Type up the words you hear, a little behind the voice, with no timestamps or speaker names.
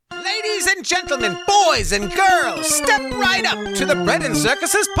Ladies and gentlemen, boys and girls, step right up to the Bread and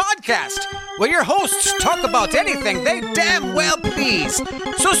Circuses podcast, where your hosts talk about anything they damn well please.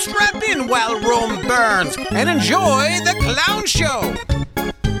 So strap in while Rome burns and enjoy the clown show.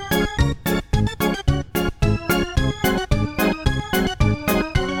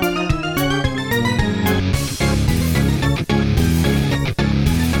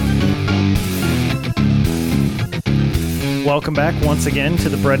 Welcome back once again to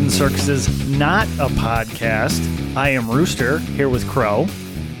the Bread and Circuses Not a Podcast. I am Rooster, here with Crow.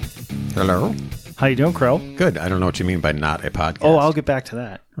 Hello. How you doing, Crow? Good. I don't know what you mean by not a podcast. Oh, I'll get back to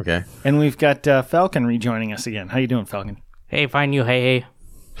that. Okay. And we've got Falcon rejoining us again. How you doing, Falcon? Hey, fine you, hey.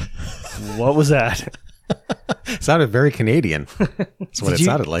 What was that? It sounded very Canadian. That's what it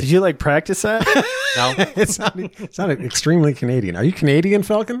sounded like. Did you practice that? No. It sounded extremely Canadian. Are you Canadian,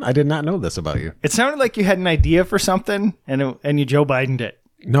 Falcon? I did not know this about you. It sounded like you had an idea for something and you Joe Biden'd it.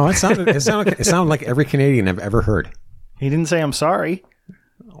 No, it sounded like every Canadian I've ever heard. He didn't say I'm sorry.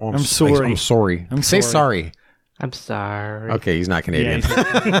 Oh, I'm sorry. I'm sorry. Say sorry. I'm sorry. Okay, he's not Canadian.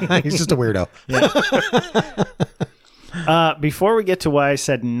 Yeah, He's just a weirdo. Yeah. Before we get to why I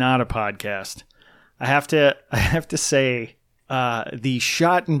said not a podcast, I have to say the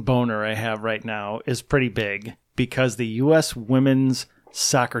shot and boner I have right now is pretty big because the U.S. women's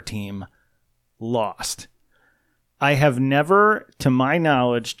soccer team lost. I have never, to my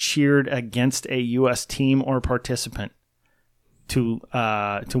knowledge, cheered against a U.S. team or participant to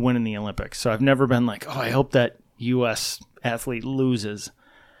win in the Olympics. So I've never been like, oh, I hope that U.S. athlete loses.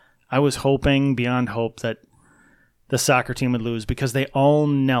 I was hoping beyond hope that the soccer team would lose because they all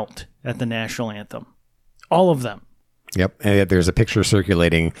knelt at the national anthem. All of them. Yep. And there's a picture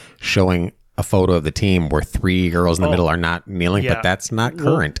circulating showing a photo of the team where three girls in the middle are not kneeling, but that's not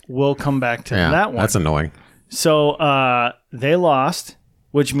current. We'll come back to that one. That's annoying. So they lost,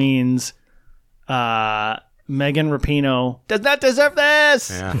 which means Megan Rapinoe does not deserve this.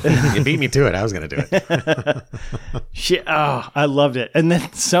 Yeah. You beat me to it. I was going to do it. I loved it. And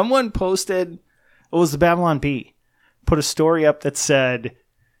then someone posted, it was the Babylon Bee, put a story up that said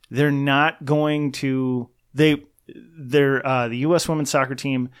they're not going to, the U.S. women's soccer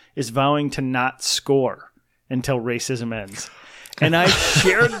team is vowing to not score until racism ends. And I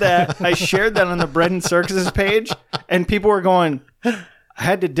shared that on the Bread and Circuses page, and people were going, I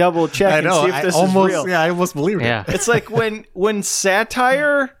had to double check and see if this is real. Yeah, I almost believed it. It's like when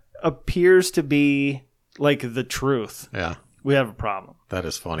satire appears to be like the truth. Yeah. We have a problem. That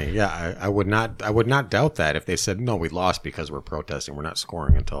is funny. Yeah, I would not doubt that if they said, no, we lost because we're protesting. We're not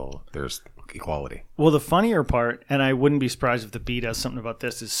scoring until there's equality. Well, the funnier part, and I wouldn't be surprised if the Bee does something about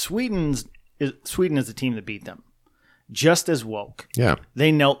this, is Sweden is the team that beat them. Just as woke. Yeah.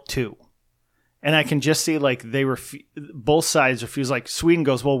 They knelt too. And I can just see like both sides refuse. Like Sweden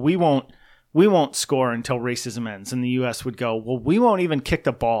goes, well, we won't score until racism ends. And the U.S. would go, well, we won't even kick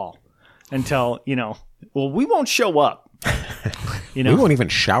the ball until, well, we won't show up. We won't even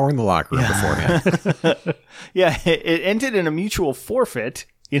shower in the locker room beforehand. Yeah, it ended in a mutual forfeit,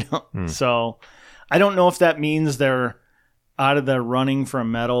 So I don't know if that means they're out of the running for a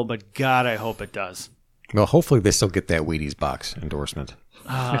medal, but God, I hope it does. Well, hopefully they still get that Wheaties box endorsement.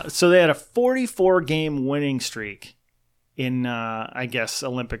 So they had a 44-game winning streak in, I guess,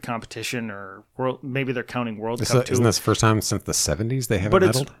 Olympic competition or maybe they're counting World Cup too. Isn't this the first time since the 70s they haven't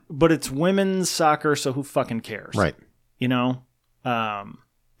medaled? But it's women's soccer, so who fucking cares? Right. It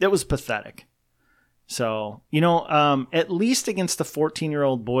was pathetic. So, at least against the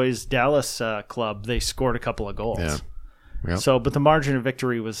 14-year-old boys Dallas club, they scored a couple of goals. Yeah. Yep. So, but the margin of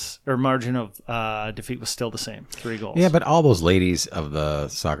margin of defeat was still the same, 3 goals. Yeah, but all those ladies of the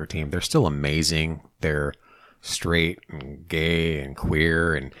soccer team, they're still amazing. They're straight and gay and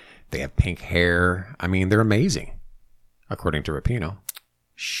queer, and they have pink hair. I mean, they're amazing, according to Rapinoe.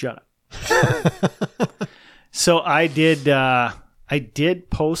 Shut up. So I did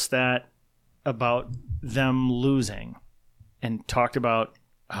post that about them losing and talked about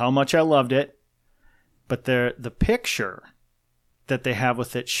how much I loved it. But the picture that they have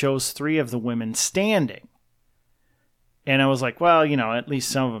with it shows 3 of the women standing. And I was like, well, at least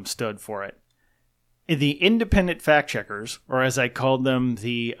some of them stood for it. The independent fact checkers, or as I called them,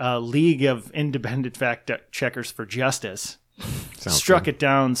 the League of Independent Fact Checkers for Justice, struck it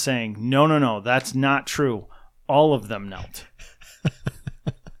down saying, no, that's not true. All of them knelt.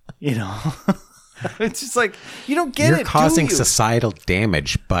 It's just like, you don't get it. You're causing societal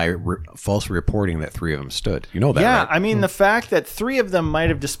damage by false reporting that 3 of them stood. You know that, yeah, right? I mean, the fact that 3 of them might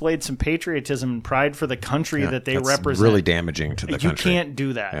have displayed some patriotism and pride for the country that they represent. Really damaging to the country. You can't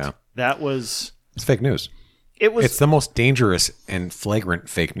do that. Yeah. That was... It's fake news. It's the most dangerous and flagrant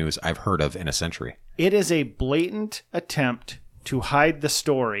fake news I've heard of in a century. It is a blatant attempt to hide the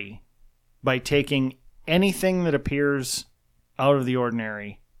story by taking anything that appears out of the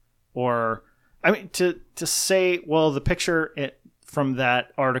ordinary, or to say, well, the picture from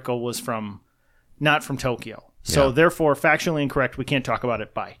that article was not from Tokyo, so therefore factually incorrect. We can't talk about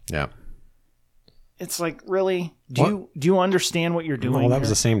it. Bye. Yeah. It's like, really? Do you understand what you're doing? Well, that was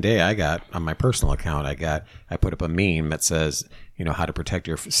the same day I got on my personal account. I put up a meme that says, how to protect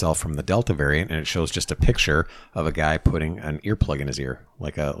yourself from the Delta variant, and it shows just a picture of a guy putting an earplug in his ear,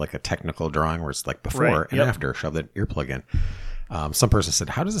 like a technical drawing where it's like before and after. Shove that earplug in. Some person said,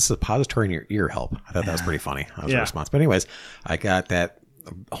 "How does a suppository in your ear help?" I thought that was pretty funny. That was a response. But anyways, I got that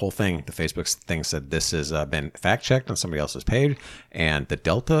whole thing. The Facebook thing said this has been fact checked on somebody else's page, and the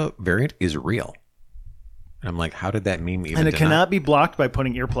Delta variant is real. And I'm like, how did that meme even? And it cannot be blocked by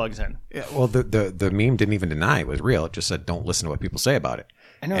putting earplugs in. Yeah, well, the meme didn't even deny it was real. It just said, don't listen to what people say about it.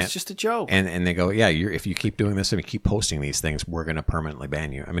 I know, it's just a joke. And they go, yeah, if you keep doing this and you keep posting these things, we're going to permanently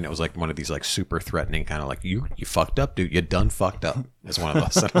ban you. I mean, it was like one of these like super threatening kind of like, you fucked up, dude. You done fucked up as one of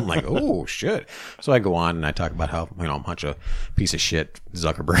us. And I'm like, oh, shit. So I go on and I talk about how, much a piece of shit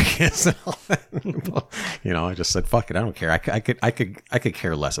Zuckerberg is. And all that. I just said, fuck it. I don't care. I could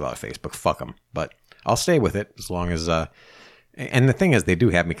care less about Facebook. Fuck them. But I'll stay with it as long as, and the thing is, they do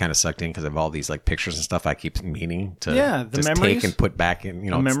have me kind of sucked in because of all these like pictures and stuff I keep meaning to just take and put back in,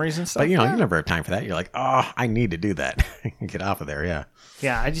 the memories and stuff. But you never have time for that. You're like, oh, I need to do that. Get off of there. Yeah.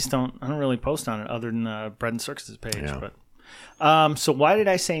 Yeah. I don't really post on it other than the Bread and Circuses page. Yeah. But, so why did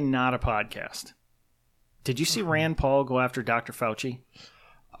I say not a podcast? Did you see Rand Paul go after Dr. Fauci?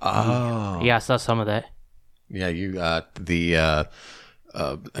 Oh. Yeah, I saw some of that. Yeah.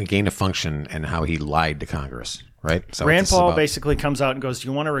 A gain of function and how he lied to Congress, right? So Rand Paul basically comes out and goes, do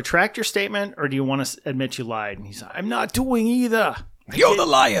you want to retract your statement or do you want to admit you lied? And he's like, I'm not doing either. You're the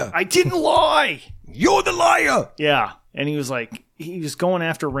liar. I didn't lie. You're the liar. Yeah. And he was going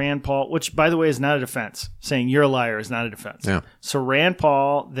after Rand Paul, which, by the way, is not a defense. Saying you're a liar is not a defense. Yeah. So Rand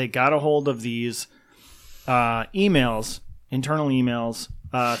Paul, they got a hold of these emails, internal emails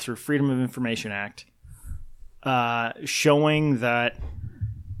through Freedom of Information Act, showing that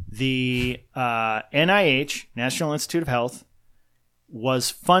the NIH, National Institute of Health, was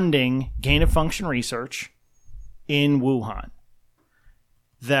funding gain-of-function research in Wuhan.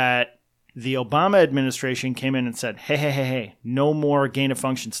 That the Obama administration came in and said, hey, no more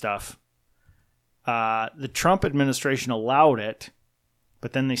gain-of-function stuff. The Trump administration allowed it,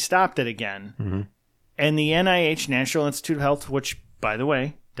 but then they stopped it again. Mm-hmm. And the NIH, National Institute of Health, which, by the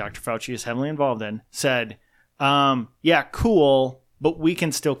way, Dr. Fauci is heavily involved in, said, yeah, cool, but we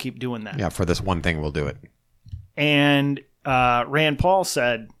can still keep doing that. Yeah, for this one thing, we'll do it. And Rand Paul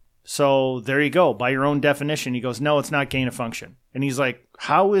said, so there you go. By your own definition, he goes, no, it's not gain of function. And he's like,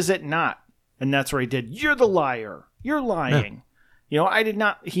 how is it not? And that's where he did, you're the liar. You're lying. Yeah. I did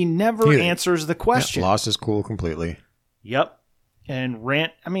not. He never answers the question. Yeah, lost his cool completely. Yep.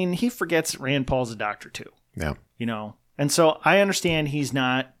 And he forgets Rand Paul's a doctor too. Yeah. And so I understand he's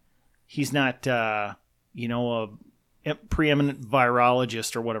not a preeminent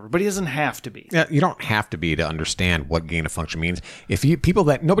virologist or whatever, but he doesn't have to be. Yeah, you don't have to be to understand what gain of function means. People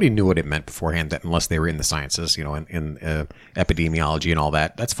that nobody knew what it meant beforehand, that unless they were in the sciences, in epidemiology and all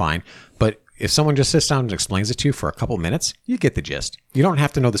that, that's fine. But if someone just sits down and explains it to you for a couple minutes, you get the gist. You don't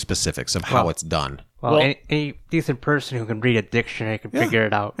have to know the specifics of how it's done. Well, any decent person who can read a dictionary can figure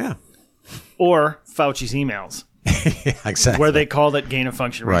it out. Yeah. Or Fauci's emails. Yeah, exactly. Where they called it gain of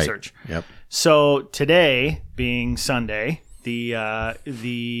function research. Yep. So today, being Sunday, Fauci's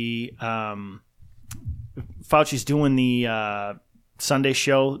doing the Sunday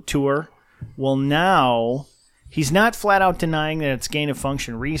show tour. Well, now he's not flat out denying that it's gain of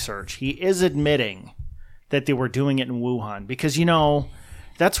function research. He is admitting that they were doing it in Wuhan because,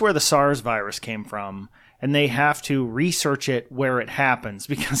 that's where the SARS virus came from. And they have to research it where it happens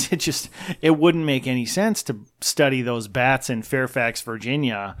because it wouldn't make any sense to study those bats in Fairfax,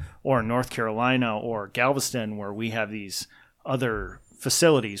 Virginia, or North Carolina, or Galveston, where we have these other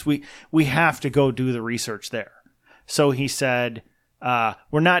facilities. We have to go do the research there. So he said,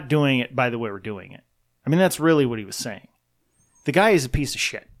 we're not doing it by the way we're doing it. I mean, that's really what he was saying. The guy is a piece of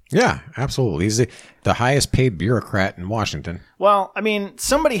shit. Yeah, absolutely. He's the highest paid bureaucrat in Washington. Well, I mean,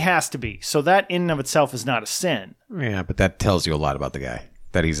 somebody has to be. So that in and of itself is not a sin. Yeah, but that tells you a lot about the guy.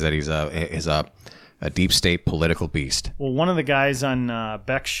 That he's a deep state political beast. Well, one of the guys on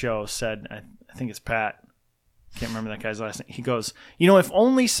Beck's show said, I think it's Pat. Can't remember that guy's last name. He goes, if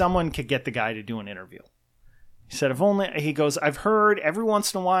only someone could get the guy to do an interview. He said, I've heard every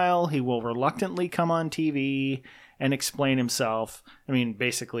once in a while he will reluctantly come on TV and explain himself. I mean,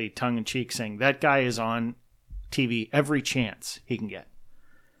 basically tongue in cheek saying that guy is on TV every chance he can get.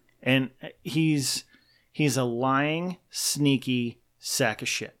 And he's a lying, sneaky sack of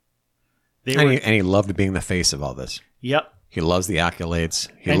shit. And he loved being the face of all this. Yep. He loves the accolades.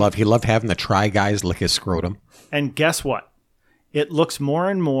 He loved having the Try Guys lick his scrotum. And guess what? It looks more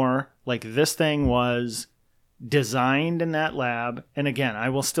and more like this thing was designed in that lab. And again, I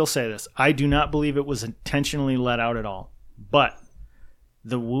will still say this. I do not believe it was intentionally let out at all. But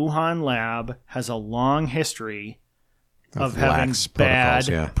the Wuhan lab has a long history of having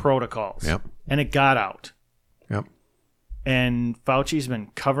bad protocols. Yep. And it got out. Yep. And Fauci's been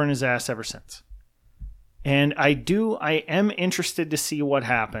covering his ass ever since. And I am interested to see what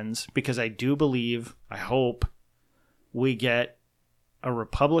happens because I do believe, I hope, we get a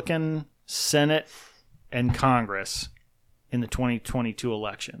Republican Senate and Congress in the 2022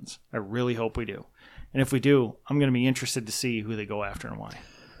 elections. I really hope we do. And if we do, I'm going to be interested to see who they go after and why.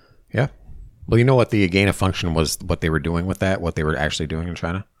 Yeah. Well, you know what the gain of function was, what they were doing with that, what they were actually doing in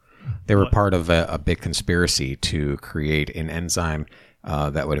China? They were part of a big conspiracy to create an enzyme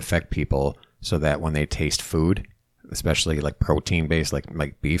that would affect people so that when they taste food, especially like protein-based,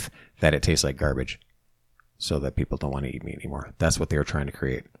 like beef, that it tastes like garbage so that people don't want to eat meat anymore. That's what they were trying to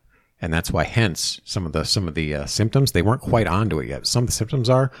create. And that's why, hence, some of the symptoms, they weren't quite onto it yet. Some of the symptoms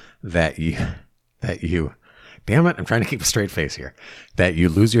are that you, damn it, I'm trying to keep a straight face here, that you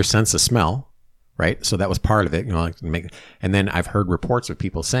lose your sense of smell, right? So that was part of it, and then I've heard reports of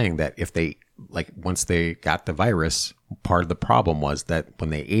people saying that if they, once they got the virus, part of the problem was that when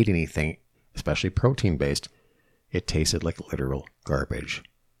they ate anything, especially protein-based, it tasted like literal garbage.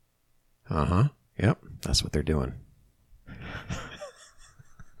 Yep, that's what they're doing. I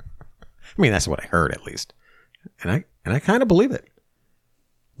mean, that's what I heard, at least. And I kind of believe it.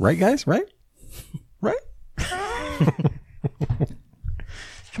 Right, guys? Right? Right?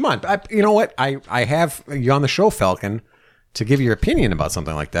 Come on. You know what? I have you on the show, Falcon, to give your opinion about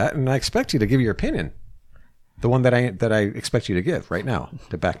something like that, and I expect you to give your opinion. The one that I expect you to give right now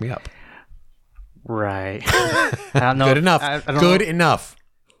to back me up. Right. I don't know. Good enough. Good enough.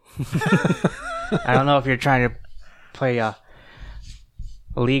 I don't know if you're trying to play a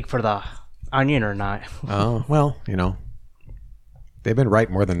league for the Onion or not. Oh, well, they've been right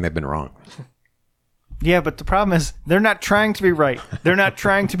more than they've been wrong. Yeah, but the problem is they're not trying to be right. They're not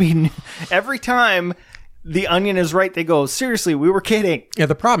trying to be... Every time the Onion is right, they go, seriously, we were kidding. Yeah,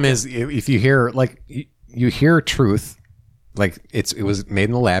 the problem is if you hear, you hear truth, it was made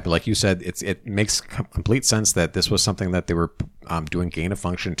in the lab, like you said, it makes complete sense that this was something that they were doing gain of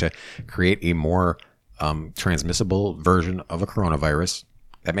function to create a more transmissible version of a coronavirus.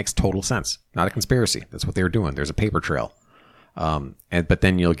 That makes total sense. Not a conspiracy. That's what they were doing. There's a paper trail. But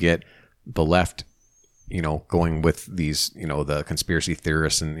then you'll get the left, going with these, the conspiracy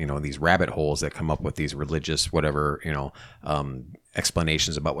theorists and, these rabbit holes that come up with these religious, whatever,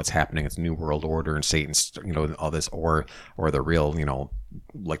 explanations about what's happening. It's New World Order and Satan's, all this, or the real,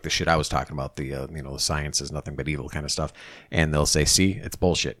 like the shit I was talking about, the science is nothing but evil kind of stuff. And they'll say, see, it's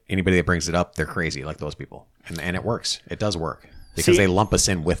bullshit. Anybody that brings it up, they're crazy, like those people. And it works. It does work because they lump us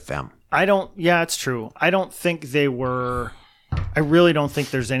in with them. Yeah, it's true. I don't think they were... I really don't think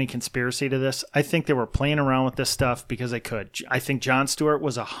there's any conspiracy to this. I think they were playing around with this stuff because they could. I think Jon Stewart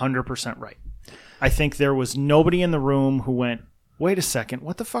was 100% right. I think there was nobody in the room who went, wait a second,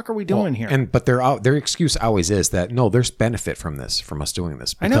 what the fuck are we doing here? But their excuse always is that, no, there's benefit from us doing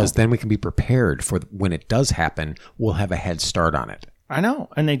this. Because then we can be prepared for when it does happen, we'll have a head start on it. I know.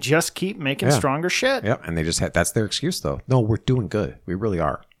 And they just keep making stronger shit. Yep. And they just that's their excuse, though. No, we're doing good. We really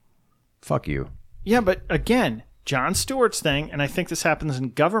are. Fuck you. Yeah, but again... Jon Stewart's thing, and I think this happens in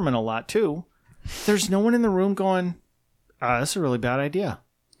government a lot too, there's no one in the room going, that's a really bad idea.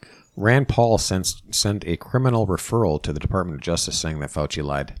 Rand Paul sent a criminal referral to the Department of Justice saying that Fauci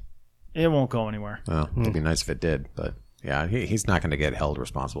lied. It won't go anywhere. Well, it'd be nice if it did, but yeah, he's not going to get held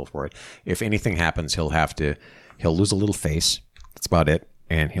responsible for it. If anything happens, he'll lose a little face. That's about it.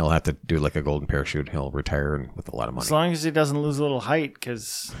 And he'll have to do like a golden parachute. He'll retire with a lot of money. As long as he doesn't lose a little height,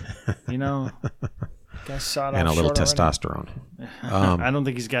 because, and a little testosterone. I don't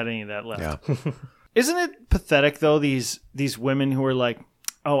think he's got any of that left. Yeah. Isn't it pathetic, though, these women who are like,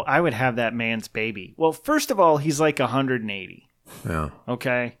 oh, I would have that man's baby. Well, first of all, he's like 180. Yeah.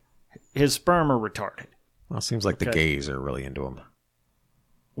 Okay? His sperm are retarded. Well, it seems like the gays are really into him.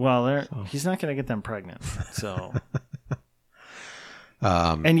 Well, he's not going to get them pregnant. So...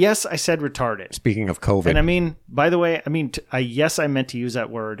 and yes, I said retarded. Speaking of COVID. And I mean, by the way, yes, I meant to use that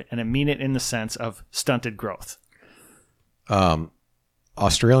word, and I mean it in the sense of stunted growth.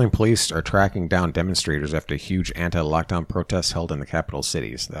 Australian police are tracking down demonstrators after huge anti-lockdown protests held in the capital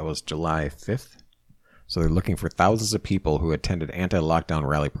cities. That was July 5th. So they're looking for thousands of people who attended anti-lockdown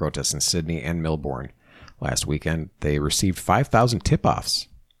rally protests in Sydney and Melbourne last weekend. They received 5,000 tip-offs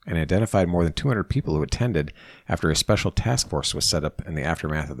and identified more than 200 people who attended after a special task force was set up in the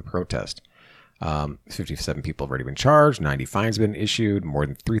aftermath of the protest. 57 people have already been charged, 90 fines have been issued, more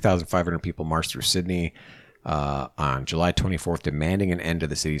than 3,500 people marched through Sydney on July 24th, demanding an end to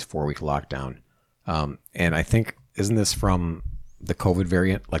the city's 4-week lockdown. And I think, isn't this from the COVID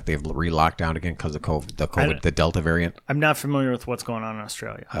variant? Like they've re-locked down again because of the Delta variant? I'm not familiar with what's going on in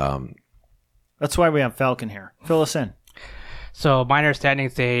Australia. That's why we have Falcon here. Fill us in. So my understanding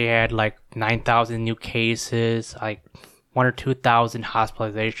is they had like 9,000 new cases, like 1,000 or 2,000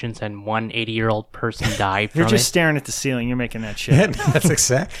 hospitalizations, and one 80-year-old person died from You're just it. staring at the ceiling. You're making that shit. That's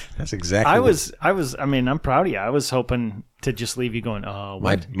exactly. I'm proud of you. I was hoping to just leave you going, oh,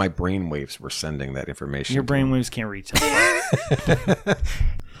 what? My brain waves were sending that information. Your brain waves can't reach that far.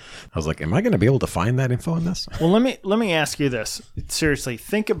 I was like, am I going to be able to find that info in this? Well, let me ask you this. Seriously,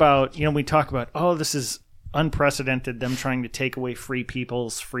 think about, we talk about, this is unprecedented, them trying to take away free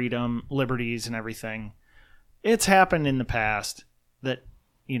people's freedom, liberties, and everything. It's happened in the past that,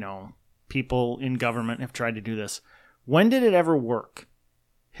 people in government have tried to do this. When did it ever work?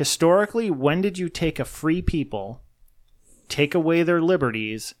 Historically, when did you take a free people, take away their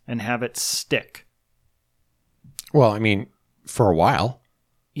liberties, and have it stick? Well, I mean, for a while.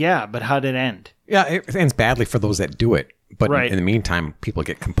 Yeah, but how did it end? Yeah, it ends badly for those that do it. But right. in the meantime, people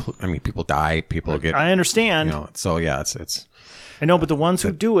get people die, people get... I understand. So yeah, it's... I know, but the ones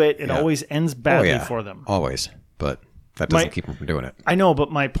who do it, it always ends badly for them. Always. But that doesn't keep them from doing it. I know,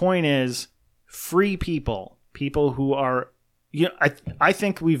 but my point is, free people who are... I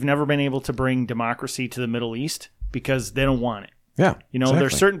think we've never been able to bring democracy to the Middle East because they don't want it. Yeah,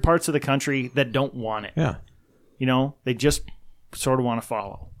 There's certain parts of the country that don't want it. Yeah. They just sort of want to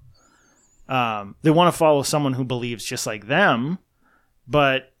follow. They want to follow someone who believes just like them,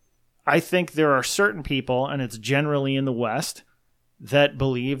 but I think there are certain people, and it's generally in the West, that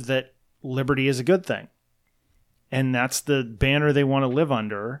believe that liberty is a good thing. And that's the banner they want to live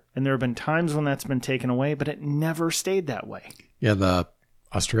under. And there have been times when that's been taken away, but it never stayed that way. Yeah, the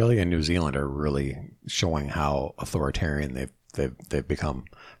Australia and New Zealand are really showing how authoritarian they've become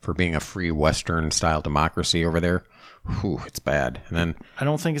for being a free Western-style democracy over there. Whew, it's bad. And then I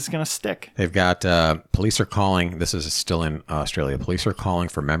don't think it's going to stick. They've got police are calling. This is still in Australia. Police are calling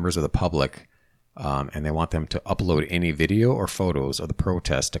for members of the public, and they want them to upload any video or photos of the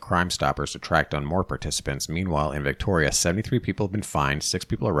protest to Crime Stoppers to track down more participants. Meanwhile, in Victoria, 73 people have been fined, 6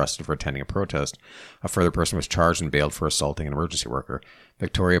 people arrested for attending a protest. A further person was charged and bailed for assaulting an emergency worker.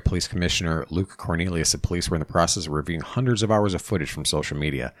 Victoria Police Commissioner Luke Cornelius said police were in the process of reviewing hundreds of hours of footage from social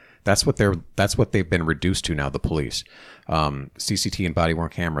media. That's what they've been reduced to now, the police. CCT and body-worn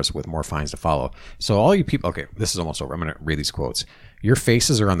cameras with more fines to follow. So all you people, okay, this is almost over. I'm going to read these quotes. Your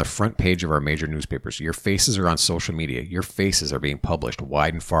faces are on the front page of our major newspapers. Your faces are on social media. Your faces are being published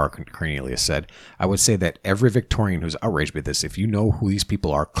wide and far, Cornelius said. I would say that every Victorian who's outraged by this, if you know who these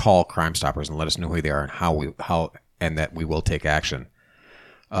people are, call Crime Stoppers and let us know who they are and how that we will take action.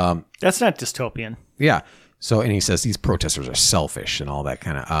 That's not dystopian. Yeah. So, and he says these protesters are selfish and all that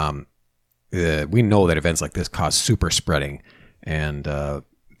kind of. We know that events like this cause super spreading, and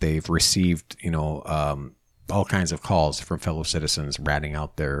they've received, all kinds of calls from fellow citizens ratting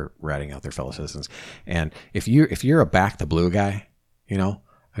out their fellow citizens. And if you're a back the blue guy, and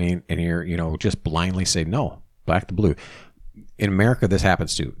you're just blindly say no, back the blue. In America, this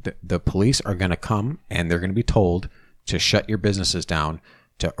happens too. The police are going to come and they're going to be told to shut your businesses down,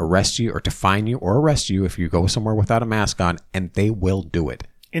 to arrest you or to fine you or arrest you if you go somewhere without a mask on, and they will do it.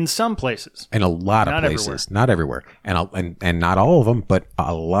 In some places. In a lot of places. Not everywhere. And not all of them, but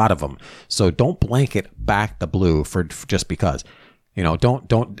a lot of them. So don't blanket back the blue for just because.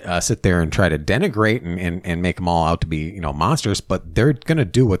 Don't sit there and try to denigrate and make them all out to be, monsters, but they're going to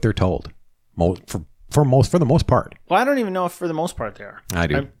do what they're told for the most part. Well, I don't even know if for the most part they are. I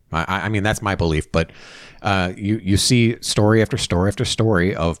do. I mean, that's my belief, but you see story after story after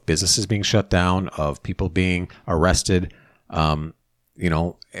story of businesses being shut down, of people being arrested, for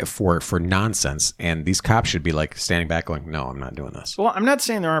nonsense, and these cops should be like standing back going, no, I'm not doing this. Well, I'm not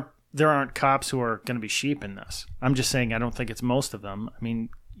saying there aren't cops who are going to be sheep in this. I'm just saying I don't think it's most of them. I mean,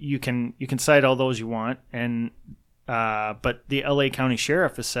 you can cite all those you want, and but the LA County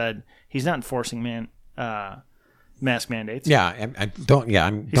Sheriff has said he's not enforcing mask mandates. Yeah, don't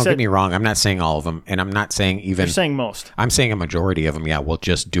get me wrong. I'm not saying all of them, and I'm not saying even. You're saying most. I'm saying a majority of them. Yeah, will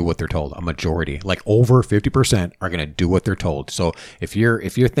just do what they're told. A majority, like over 50%, are going to do what they're told. So if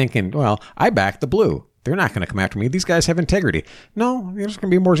you're thinking, well, I back the blue, they're not going to come after me. These guys have integrity. No, there's going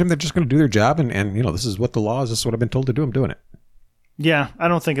to be more of them. They're just going to do their job, and this is what the law is. This is what I've been told to do. I'm doing it. Yeah, I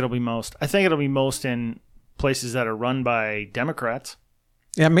don't think it'll be most. I think it'll be most in places that are run by Democrats.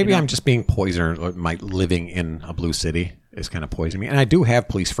 Yeah, maybe I'm just being poisoned. Or my living in a blue city is kind of poisoning me. And I do have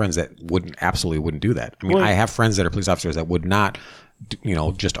police friends that absolutely wouldn't do that. I mean, I have friends that are police officers that would not,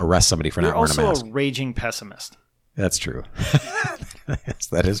 just arrest somebody for not wearing a mask. You're also a raging pessimist. That's true. Yes,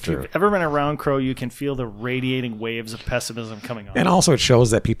 that is true. If you've ever been around Crow, you can feel the radiating waves of pessimism coming on. And also, it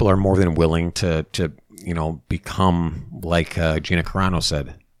shows that people are more than willing to become like Gina Carano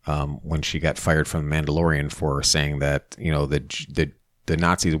said when she got fired from The Mandalorian for saying that the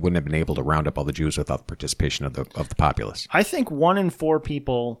Nazis wouldn't have been able to round up all the Jews without the participation of the populace. I think 1 in 4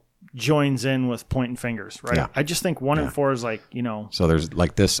 people joins in with pointing fingers, right? Yeah. I just think 1 in 4 is like, So there's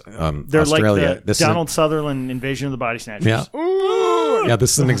like this. They're Australia, like the Donald Sutherland invasion of the body snatchers. Yeah. Yeah,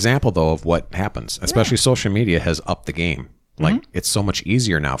 this is an example though of what happens. Especially social media has upped the game. Like it's so much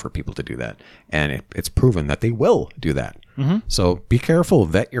easier now for people to do that, and it's proven that they will do that. So be careful,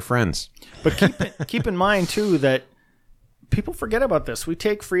 vet your friends. But keep in mind too that people forget about this. We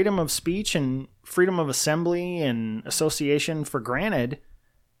take freedom of speech and freedom of assembly and association for granted.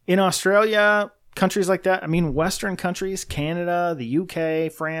 In Australia, countries like that, I mean, Western countries, Canada, the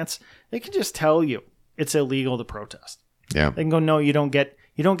UK, France, they can just tell you it's illegal to protest. Yeah. They can go, no, you don't get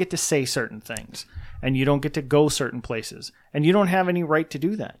to say certain things, and you don't get to go certain places, and you don't have any right to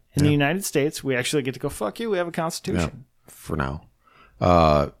do that. In the United States, we actually get to go, fuck you, we have a constitution. Yeah, for now.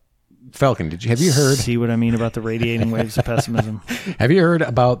 Falcon, have you heard? See what I mean about the radiating waves of pessimism? Have you heard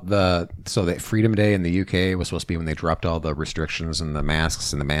about that Freedom Day in the UK was supposed to be when they dropped all the restrictions and the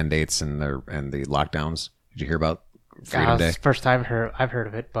masks and the mandates and the lockdowns? Did you hear about Freedom Day? It's the first time I've heard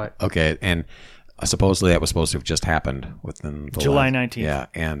of it, but okay, and supposedly that was supposed to have just happened within July 19th. Yeah,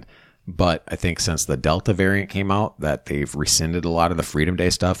 but I think since the Delta variant came out, that they've rescinded a lot of the Freedom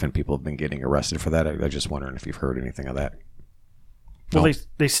Day stuff, and people have been getting arrested for that. I'm just wondering if you've heard anything of that. Well,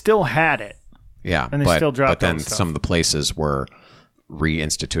 they still had it. Yeah, and they still dropped. But then some of the places were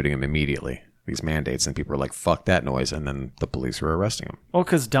reinstituting them immediately. These mandates, and people were like, "Fuck that noise," and then the police were arresting them. Well,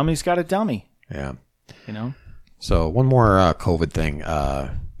 because dummies got a dummy. Yeah, So one more COVID thing.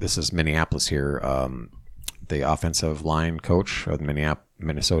 This is Minneapolis here. The offensive line coach of the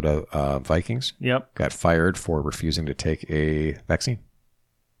Minnesota Vikings. Yep. Got fired for refusing to take a vaccine.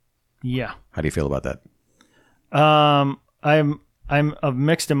 Yeah. How do you feel about that? I'm of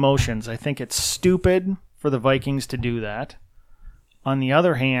mixed emotions. I think it's stupid for the Vikings to do that. On the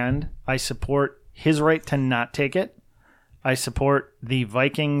other hand, I support his right to not take it. I support the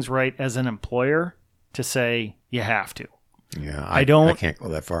Vikings' right as an employer to say you have to. Yeah, I can't go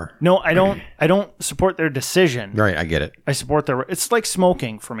that far. No, I don't support their decision. Right, I get it. I support their. It's like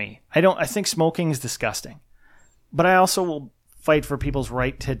smoking for me. I think smoking is disgusting, but I also will fight for people's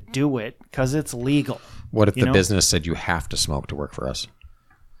right to do it because it's legal. What if the business said you have to smoke to work for us?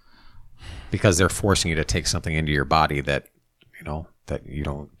 Because they're forcing you to take something into your body that that you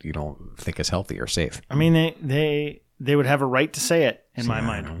don't think is healthy or safe. I mean, they would have a right to say it in my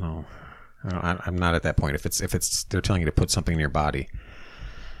mind. I don't know. I'm not at that point. If it's they're telling you to put something in your body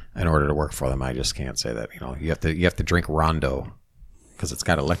in order to work for them, I just can't say that. You have to drink Rondo because it's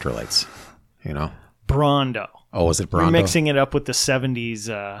got electrolytes. Brondo. Oh, is it Brondo? You're mixing it up with the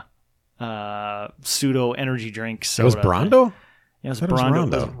 70s pseudo energy drink soda. It was Brondo? Yeah, it was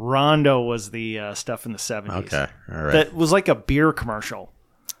Brondo. Rondo was the stuff in the 70s. Okay, all right. That was like a beer commercial.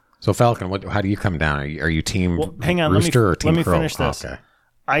 So Falcon, how do you come down? Are you team hang on, Rooster or team let me Crow? finish this. Okay.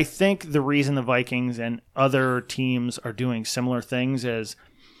 I think the reason the Vikings and other teams are doing similar things is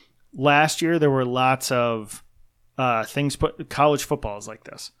last year there were lots of things put. College football is like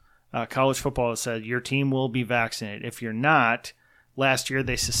this. College football said your team will be vaccinated. If you're not, last year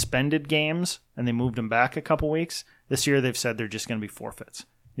they suspended games and they moved them back a couple weeks. This year they've said they're just going to be forfeits.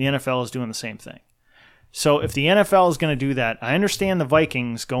 The NFL is doing the same thing. So if the NFL is going to do that, I understand the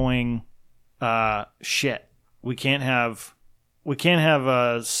Vikings going, shit, we can't have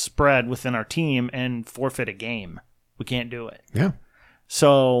a spread within our team and forfeit a game. We can't do it. Yeah.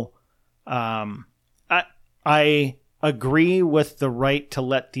 So I agree with the right to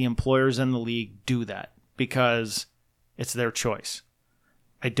let the employers in the league do that because it's their choice.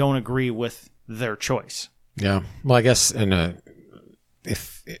 I don't agree with their choice. Yeah. Well, I guess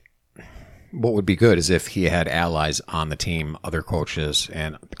what would be good is if he had allies on the team, other coaches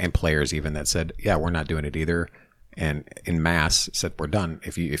and players even that said, yeah, we're not doing it either. and in mass said, "We're done.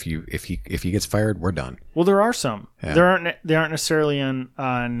 If he gets fired, we're done." Well, there are some. Yeah. They aren't necessarily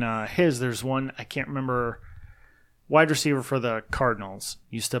on his. There's one, I can't remember, wide receiver for the Cardinals.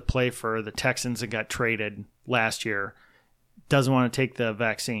 Used to play for the Texans and got traded last year. Doesn't want to take the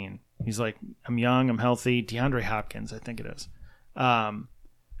vaccine. He's like, I'm young, I'm healthy. DeAndre Hopkins, I think it is.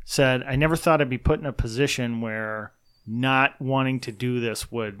 Said, I never thought I'd be put in a position where not wanting to do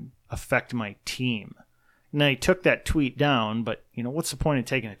this would affect my team. Now, he took that tweet down, but, what's the point of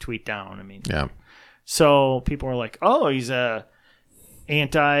taking a tweet down? I mean, Yeah. So people are like, oh, he's a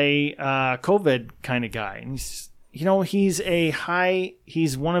anti-COVID kind of guy. And he's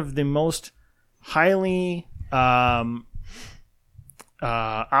one of the most highly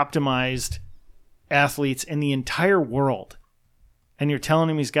optimized athletes in the entire world. And you're telling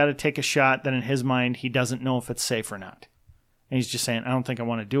him he's got to take a shot that in his mind he doesn't know if it's safe or not. And he's just saying, I don't think I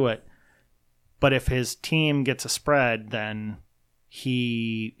want to do it. But if his team gets a spread, then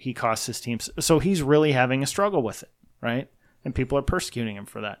he costs his team. So he's really having a struggle with it, right? And people are persecuting him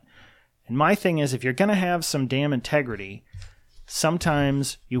for that. And my thing is, if you're going to have some damn integrity,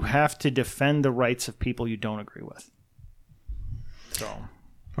 sometimes you have to defend the rights of people you don't agree with. So,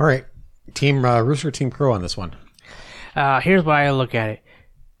 All right, Team Rooster, Team Crow on this one. Here's why I look at it.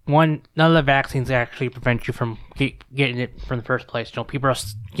 One, none of the vaccines actually prevent you from getting it from the first place. People are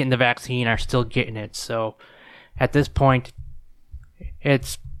getting the vaccine, are still getting it. So, at this point,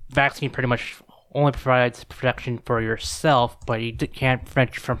 vaccine pretty much only provides protection for yourself, but it can't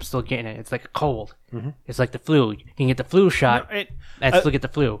prevent you from still getting it. It's like a cold. Mm-hmm. It's like the flu. You can get the flu shot and still get the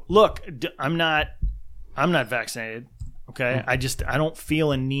flu. Look, I'm not vaccinated. Okay, I don't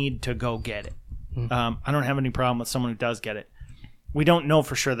feel a need to go get it. I don't have any problem with someone who does get it. We don't know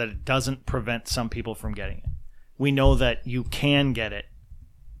for sure that it doesn't prevent some people from getting it. We know that you can get it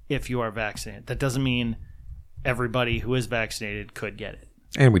if you are vaccinated. That doesn't mean everybody who is vaccinated could get it.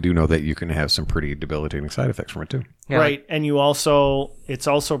 And we do know that you can have some pretty debilitating side effects from it too. Yeah, right. And it's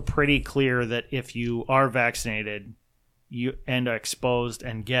also pretty clear that if you are vaccinated and are exposed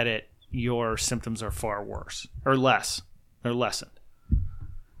and get it, your symptoms are far worse or less. They're lessened.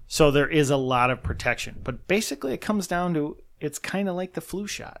 So there is a lot of protection. But basically it comes down to it's kind of like the flu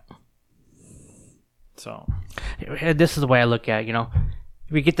shot. So this is the way I look at it,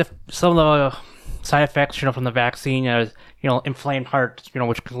 we get some of the side effects, from the vaccine, inflamed heart,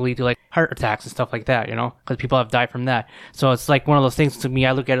 which can lead to like heart attacks and stuff like that, because people have died from that. So it's like one of those things to me.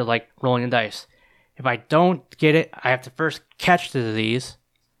 I look at it like rolling the dice. If I don't get it, I have to first catch the disease.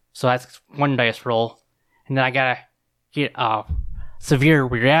 So that's one dice roll. And then I gotta get a severe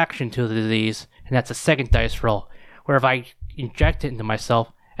reaction to the disease, and that's a second dice roll. Where if I inject it into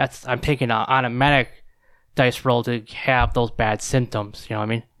myself, I'm taking an automatic dice roll to have those bad symptoms. You know what I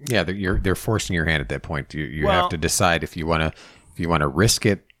mean? Yeah, they're forcing your hand at that point. You have to decide if you want to risk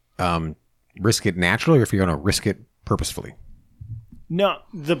it naturally, or if you're going to risk it purposefully. No,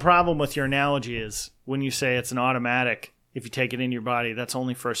 the problem with your analogy is when you say it's an automatic. If you take it in your body, that's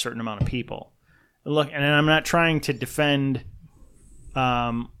only for a certain amount of people. Look, and I'm not trying to defend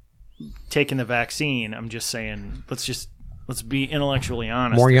taking the vaccine. I'm just saying let's be intellectually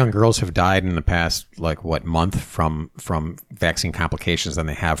honest. More young girls have died in the past month from vaccine complications than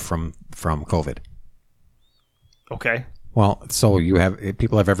they have from COVID. Okay. Well, so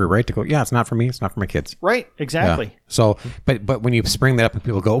people have every right to go, yeah, it's not for me, it's not for my kids. Right, exactly. Yeah. So, but when you spring that up and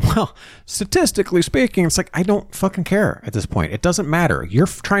people go, well, statistically speaking, it's like, I don't fucking care at this point. It doesn't matter. You're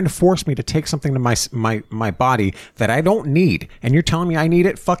trying to force me to take something to my body that I don't need, and you're telling me I need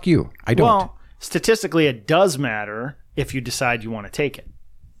it? Fuck you. I don't. Well, statistically, it does matter if you decide you want to take it.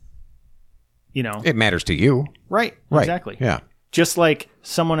 It matters to you. Right, exactly. Yeah. Just like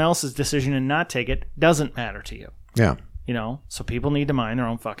someone else's decision to not take it doesn't matter to you. Yeah. So people need to mind their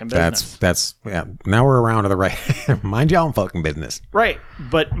own fucking business. That's yeah. Now we're around to the right. Mind your own fucking business. Right.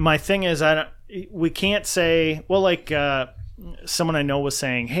 But my thing is, we can't say, well, like someone I know was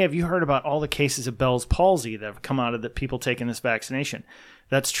saying, hey, have you heard about all the cases of Bell's palsy that have come out of the people taking this vaccination?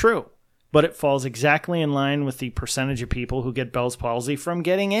 That's true. But it falls exactly in line with the percentage of people who get Bell's palsy from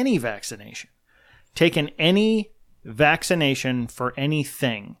getting any vaccination. Taking any vaccination for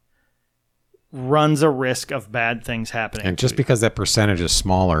anything runs a risk of bad things happening. And just because that percentage is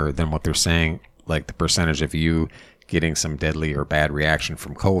smaller than what they're saying, like the percentage of you getting some deadly or bad reaction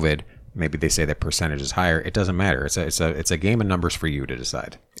from COVID, maybe they say that percentage is higher. It doesn't matter. It's a game of numbers for you to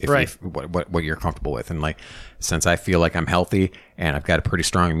decide what you're comfortable with. And since I feel like I'm healthy and I've got a pretty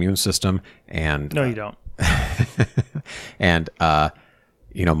strong immune system, and no, you don't. And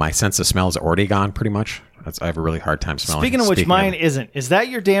my sense of smell is already gone pretty much. I have a really hard time smelling. Speaking of which, mine isn't. Is that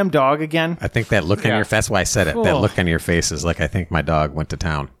your damn dog again? I think that look on your face. That's why I said it. That Oh. look on your face is like I think my dog went to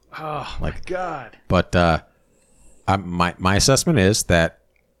town. Oh, Like- my God. But my assessment is that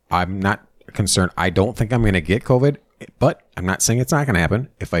I'm not concerned. I don't think I'm going to get COVID, but I'm not saying it's not going to happen.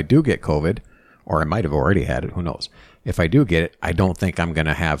 If I do get COVID, or I might have already had it, who knows? If I do get it, I don't think I'm going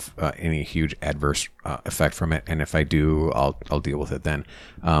to have any huge adverse effect from it. And if I do, I'll deal with it then.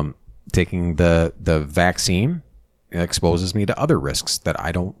 Taking the vaccine exposes me to other risks that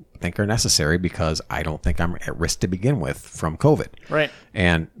I don't think are necessary because I don't think I'm at risk to begin with from COVID. Right.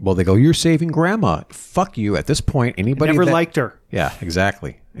 And well, they go, "You're saving grandma." Fuck you. At this point, anybody Never that- liked her. Yeah,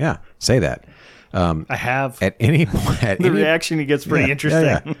 exactly. Yeah, say that. I have. At any point, The reaction gets pretty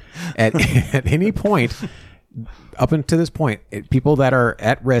interesting. yeah. At any point, up until this point, people that are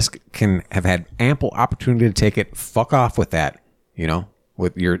at risk can have had ample opportunity to take it. Fuck off with that. You know,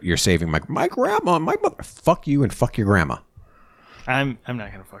 with you're saving my grandma, my mother. Fuck you and fuck your grandma. I'm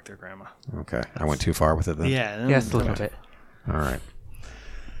not gonna fuck their grandma. Okay, I went too far with it then. Yeah. Yes, a little bit. All right.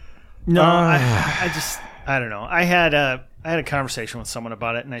 No, I don't know. I had a conversation with someone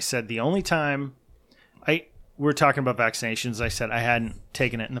about it, and I said the only time we were talking about vaccinations, I said I hadn't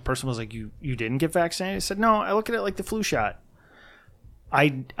taken it, and the person was like, "You didn't get vaccinated?" I said, "No, I look at it like the flu shot.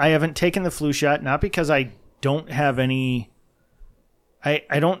 I haven't taken the flu shot, not because I don't have any.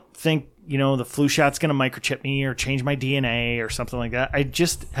 I don't think the flu shot's going to microchip me or change my DNA or something like that. I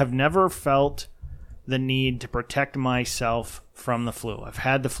just have never felt the need to protect myself from the flu. I've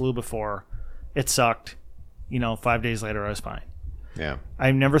had the flu before. It sucked. 5 days later, I was fine. Yeah.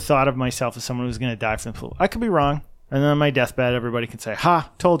 I've never thought of myself as someone who's going to die from the flu. I could be wrong. And then on my deathbed, everybody can say,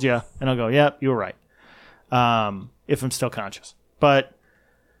 "Ha, told you." And I'll go, "Yep, you were right." If I'm still conscious. But,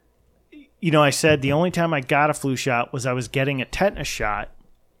 I said the only time I got a flu shot was I was getting a tetanus shot.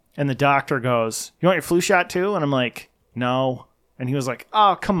 And the doctor goes, "You want your flu shot too?" And I'm like, "No." And he was like,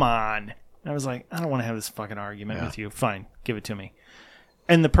 "Oh, come on." And I was like, "I don't want to have this fucking argument with you. Fine, give it to me."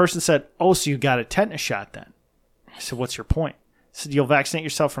 And the person said, "Oh, so you got a tetanus shot then?" I said, "What's your point?" He said, "You'll vaccinate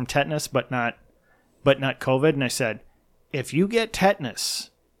yourself from tetanus, but not COVID." And I said, "If you get tetanus,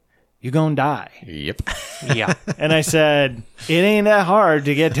 you're going to die." Yep. Yeah. And I said, "It ain't that hard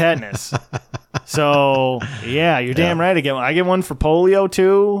to get tetanus." So, yeah, you're damn right. I get one for polio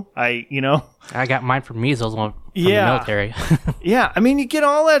too. I got mine from measles from the Yeah. military. Yeah, I mean, you get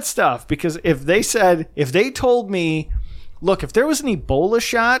all that stuff because if they told me, look, if there was an Ebola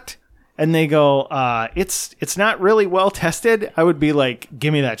shot and they go, it's not really well tested, I would be like,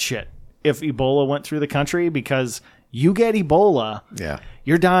 give me that shit. If Ebola went through the country, because you get Ebola, Yeah.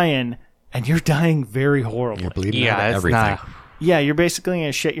 you're dying, and you're dying very horribly. You're bleeding Yeah, out of it's everything. not- Yeah, you're basically going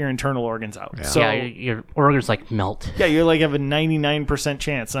to shit your internal organs out. Yeah. So, yeah, your organs melt. yeah, you're have a 99%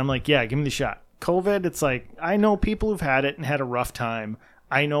 chance. I'm like, yeah, give me the shot. COVID, it's like, I know people who've had it and had a rough time.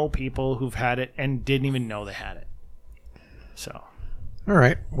 I know people who've had it and didn't even know they had it. So, All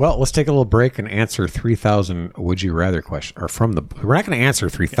right. Well, let's take a little break and answer 3,000 would you rather questions. Or we're not going to answer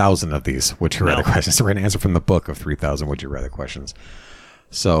 3,000 of these would you rather questions. We're going to answer from the book of 3,000 would you rather questions.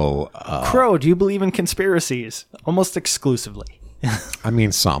 So, Crow, do you believe in conspiracies? Almost exclusively. I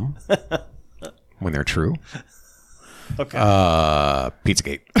mean, some when they're true. Okay.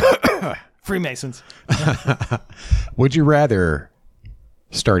 Pizzagate. Freemasons. Would you rather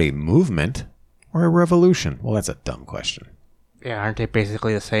start a movement or a revolution? Well, that's a dumb question. Yeah, aren't they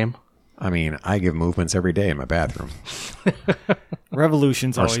basically the same? I mean, I give movements every day in my bathroom.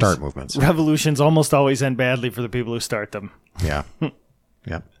 Revolutions Or always start movements. Revolutions almost always end badly for the people who start them. Yeah.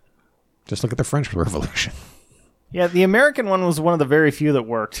 Yep. Just look at the French Revolution. Yeah, the American one was one of the very few that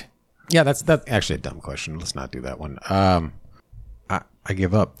worked. Yeah, that's actually a dumb question. Let's not do that one. I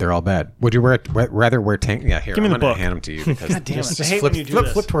give up. They're all bad. Would you rather wear tank? Yeah, here. Give me I'm the gonna book. hand them to you. Because God damn it. just I hate flip, when you do flip,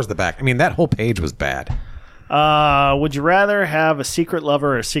 this. flip towards the back. I mean, that whole page was bad. Would you rather have a secret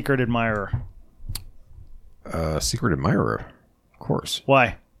lover or a secret admirer? Secret admirer, of course.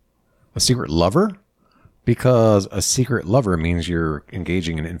 Why? A secret lover? Because a secret lover means you're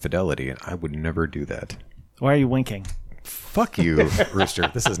engaging in infidelity, and I would never do that. Why are you winking? Fuck you, Rooster.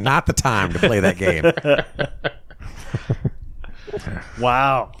 This is not the time to play that game.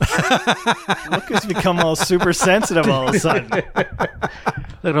 Wow. Look who's become all super sensitive all of a sudden. Look at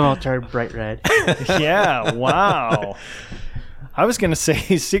them all turn bright red. Yeah, wow. I was going to say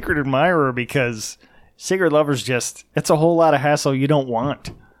secret admirer because secret lover's it's a whole lot of hassle you don't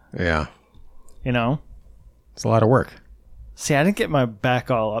want, Yeah. you know? It's a lot of work. See, I didn't get my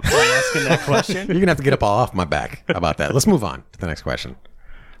back all up by asking that question. You're going to have to get up all off my back. How about that? Let's move on to the next question.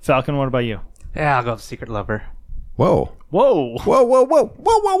 Falcon, what about you? Yeah, I'll go with Secret Lover. Whoa. Whoa. Whoa, whoa, whoa.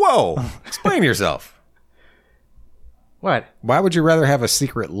 Whoa, whoa, whoa. Explain yourself. What? Why would you rather have a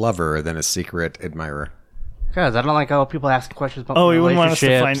secret lover than a secret admirer? Because I don't like how people ask questions about Oh, he wouldn't want us to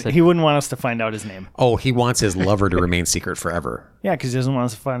relationships. find. He wouldn't want us to find out his name. Oh, he wants his lover to remain secret forever. Yeah, because he doesn't want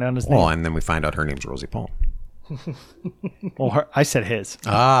us to find out his name. Well, and then we find out her name's Rosie Palm. Well, I said his.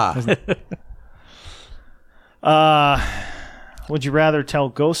 Ah, Would you rather tell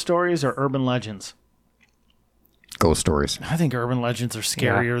ghost stories or urban legends? ghost stories. I think urban legends are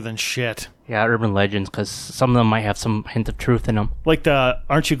scarier than shit. Yeah, urban legends, because some of them might have some hint of truth in them. Like the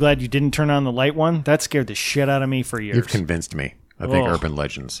 "Aren't you glad you didn't turn on the light" one? That scared the shit out of me for years. You've convinced me. I think Oh. urban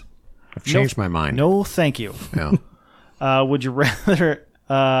legends. I've changed my mind. No, thank you. Yeah. Would you rather?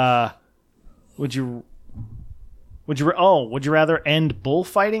 Would you rather end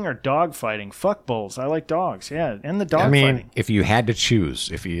bullfighting or dog fighting? Fuck bulls. I like dogs. Yeah, end the dog I mean, fighting. if you had to choose,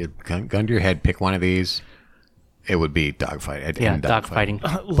 if you had gun to your head, pick one of these, it would be dogfight. Yeah, dogfighting.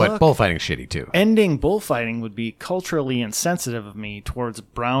 But Look. bullfighting's shitty too. Ending bullfighting would be culturally insensitive of me towards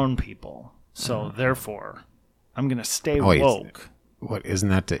brown people. So therefore, I'm gonna stay wait. woke. What, isn't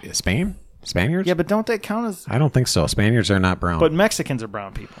that Spain? Spaniards? Yeah, but don't they count as? I don't think so. Spaniards are not brown. But Mexicans are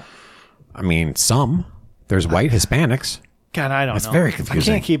brown people. I mean, some. There's white Hispanics. God, I don't It's know. very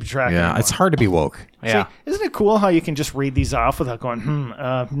confusing. I can't keep track. Yeah, anymore. it's hard to be woke. Yeah. See, isn't it cool how you can just read these off without going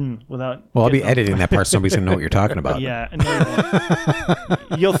without? Well, I'll be getting- editing that part so nobody's going to know what you're talking about. Yeah,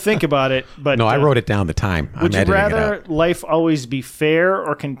 and you'll think about it, but No, I wrote it down the time. Would I'm you editing it rather out. life always be fair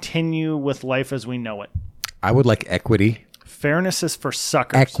or continue with life as we know it? I would like equity. Fairness is for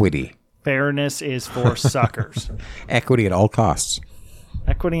suckers. Equity. Fairness is for suckers. Equity at all costs.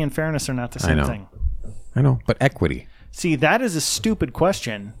 Equity and fairness are not the same know. thing. I know, but equity. See, that is a stupid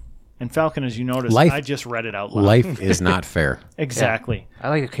question. And Falcon, as you noticed, Life- I just read it out loud. Life is not fair. Exactly. I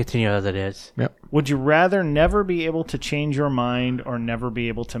like to continue as it is. Yep. Would you rather never be able to change your mind or never be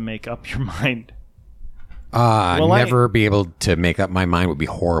able to make up your mind? Well, never be able to make up my mind would be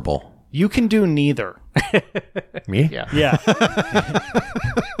horrible. You can do neither. Me? Yeah. Yeah.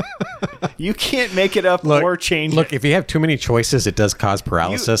 You can't make it up or change Look, it. if you have too many choices, it does cause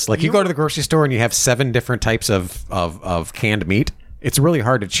paralysis. You go to the grocery store and you have 7 different types of canned meat. It's really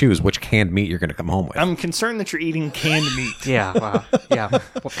hard to choose which canned meat you're going to come home with. I'm concerned that you're eating canned meat. Yeah. Wow. Yeah.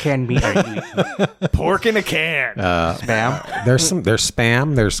 What canned meat are you eating? Pork in a can. Spam? There's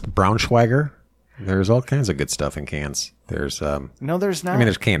Spam. There's Braunschweiger. There's all kinds of good stuff in cans. There's no, there's not.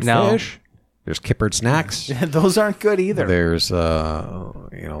 there's canned No. fish. There's kippered snacks. Those aren't good either. There's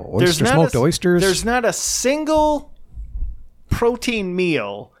smoked oysters. There's not a single protein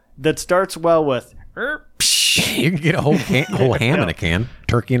meal that starts well with You can get a whole ham in a can,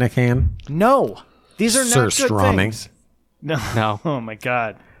 turkey in a can. no. These are not good Surströmming. things. No. No. Oh my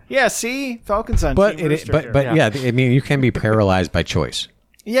god. Yeah. See, Falcon's on. But Team it, Rooster but here. but yeah, I mean, you can be paralyzed by choice.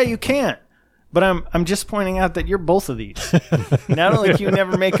 Yeah, you can't. But I'm just pointing out that you're both of these. Not only can you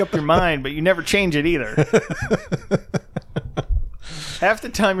never make up your mind, but you never change it either. Half the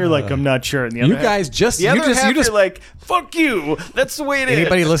time you're like, I'm not sure. And the other You half, guys just the other you just half you just you're like, fuck you. That's the way it is.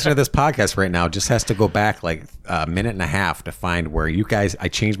 anybody listening to this podcast right now just has to go back like a minute and a half to find where you guys. I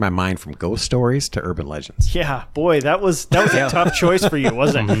changed my mind from ghost stories to urban legends. Yeah, boy, that was a tough choice for you,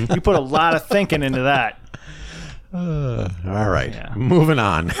 wasn't it? You put a lot of thinking into that. All right, moving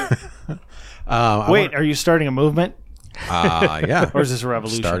on. Wait, are you starting a movement? Yeah, Or is this a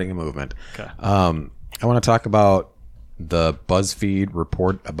revolution? starting a movement. Okay. I want to talk about the BuzzFeed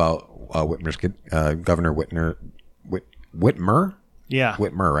report about Whitmer's Governor Whitmer. Yeah.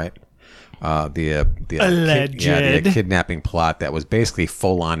 Whitmer, right? The Alleged. the kidnapping plot that was basically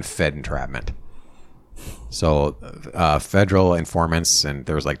full-on Fed entrapment. So, federal informants, and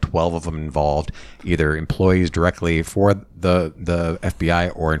there was like 12 of them involved, either employees directly for the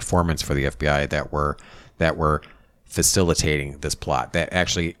FBI or informants for the FBI that were facilitating this plot, that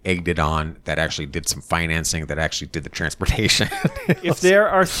actually egged it on, that actually did some financing, that actually did the transportation. If there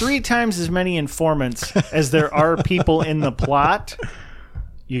are 3 times as many informants as there are people in the plot,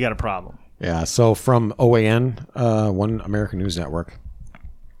 you got a problem. Yeah, so from OAN, One American News Network,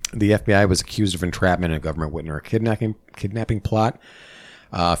 the FBI was accused of entrapment in a government Whitmer kidnapping plot,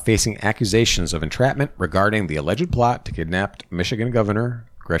 facing accusations of entrapment regarding the alleged plot to kidnap Michigan Governor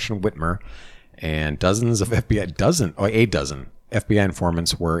Gretchen Whitmer, and a dozen FBI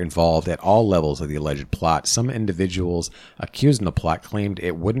informants were involved at all levels of the alleged plot. Some individuals accused in the plot claimed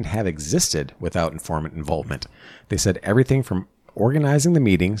it wouldn't have existed without informant involvement. They said everything from organizing the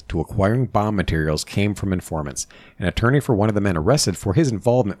meetings to acquiring bomb materials came from informants. An attorney for one of the men arrested for his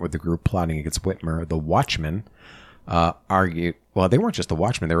involvement with the group plotting against Whitmer, the Watchmen, argued, well, they weren't just the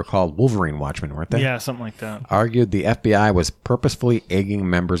Watchmen, they were called Wolverine Watchmen, weren't they? Yeah, something like that. Argued the FBI was purposefully egging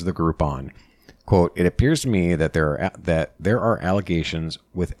members of the group on. quote, "It appears to me that there are allegations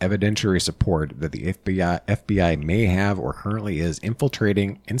with evidentiary support that the FBI may have or currently is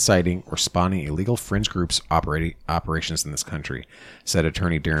infiltrating, inciting, or spawning illegal fringe groups operations in this country," said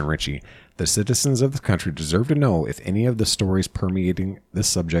Attorney Darren Ritchie. "The citizens of the country deserve to know if any of the stories permeating this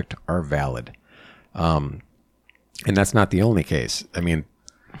subject are valid." And that's not the only case. I mean,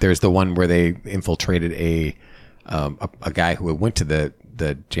 there's the one where they infiltrated a guy who went to the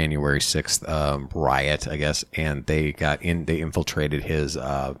January 6th riot, I guess, and they infiltrated his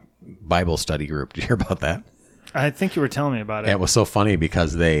Bible study group. Did you hear about that? I think you were telling me about it. Yeah, it was so funny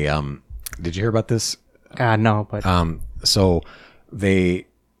because they did you hear about this? No, but So they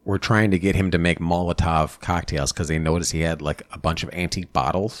were trying to get him to make Molotov cocktails because they noticed he had like a bunch of antique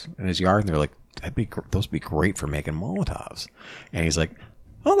bottles in his yard, and they're like, those would be great for making Molotovs. And he's like,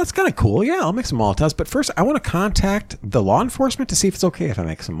 "Oh, that's kind of cool. Yeah, I'll make some Molotovs. But first, I want to contact the law enforcement to see if it's okay if I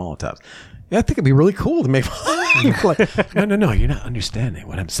make some Molotovs." "Yeah, I think it'd be really cool to make like, no, you're not understanding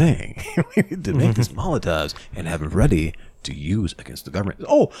what I'm saying. We need to make these Molotovs and have them ready to use against the government."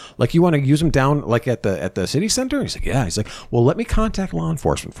 "Oh, like you want to use them down like at the city center?" He's like, "Yeah." He's like, "Well, let me contact law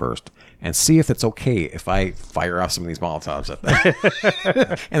enforcement first and see if it's okay if I fire off some of these Molotovs at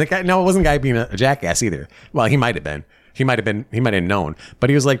them." And the guy, no, it wasn't the guy being a jackass either. Well, he might have been. He might have known, but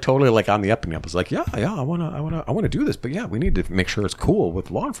he was like totally like on the up and up. He was like, yeah, I want to do this, but yeah, we need to make sure it's cool with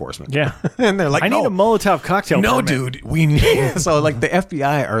law enforcement. Yeah. And they're like, I need a Molotov cocktail. No, permit. dude, we need. So like the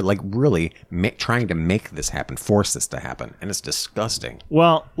FBI are like really trying to make this happen, force this to happen, and it's disgusting.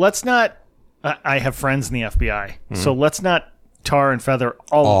 Well, let's not. I have friends in the FBI, so let's not tar and feather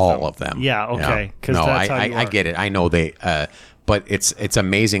all of them. Yeah, okay. Because no, that's how you I are. get it. I know they, but it's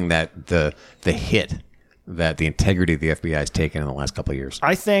amazing that the hit that the integrity of the FBI has taken in the last couple of years.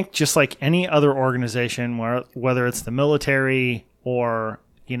 I think just like any other organization, whether it's the military or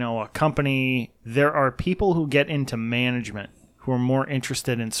a company, there are people who get into management who are more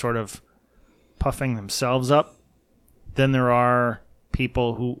interested in sort of puffing themselves up than there are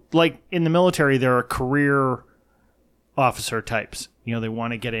people who, like in the military, there are career officer types. They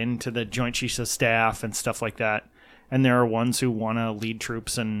want to get into the Joint Chiefs of Staff and stuff like that. And there are ones who want to lead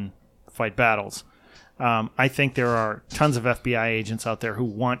troops and fight battles. I think there are tons of FBI agents out there who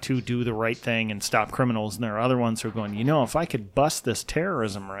want to do the right thing and stop criminals, and there are other ones who are going, if I could bust this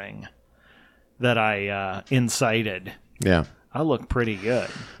terrorism ring that I incited, I'll look pretty good.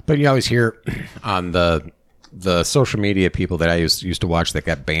 But you always hear on the social media people that I used to watch that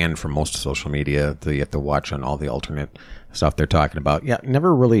got banned from most social media that you have to watch on all the alternate stuff they're talking about. Yeah,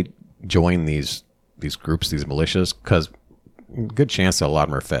 never really join these groups, these militias, because good chance that a lot of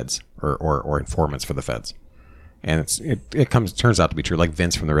them are feds or informants for the feds. And it turns out to be true. Like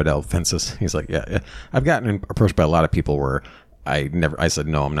Vince from the Red Elf Fences, he's like, yeah. I've gotten approached by a lot of people where I said,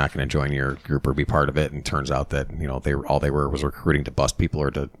 no, I'm not going to join your group or be part of it. And it turns out that, all they were was recruiting to bust people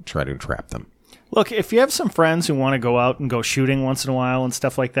or to try to entrap them. Look, if you have some friends who want to go out and go shooting once in a while and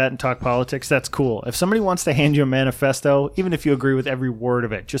stuff like that and talk politics, that's cool. If somebody wants to hand you a manifesto, even if you agree with every word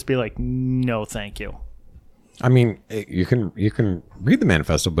of it, just be like, no, thank you. I mean, you can read the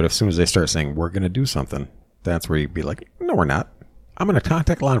manifesto, but as soon as they start saying, we're going to do something, that's where you'd be like, no, we're not. I'm going to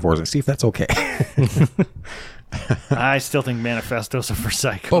contact law enforcement and see if that's okay. I still think manifestos are for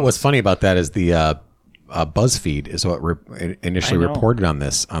psychos. But what's funny about that is the BuzzFeed is what initially reported on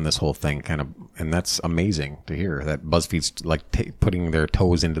this whole thing, kind of, and that's amazing to hear that BuzzFeed's like putting their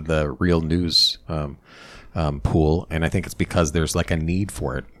toes into the real news pool, and I think it's because there's like a need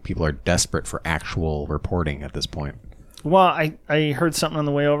for it. People are desperate for actual reporting at this point. Well, I heard something on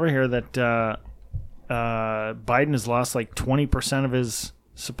the way over here that Biden has lost like 20% of his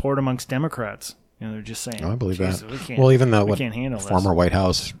support amongst Democrats. They're just saying. I believe that. Well, even though can't handle former this. White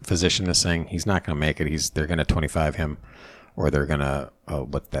House physician is saying he's not going to make it. They're going to 25 him, or they're going to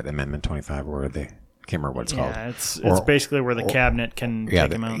what's that Amendment 25, or they can't remember what it's called. Yeah, it's basically where the cabinet can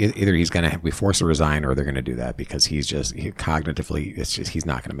take him out. Either he's going to be forced to resign, or they're going to do that because cognitively, he's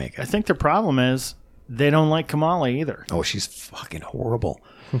not going to make it. I think the problem is they don't like Kamala either. Oh, she's fucking horrible.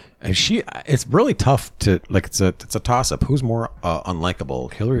 And it's really tough to like. It's a toss up. Who's more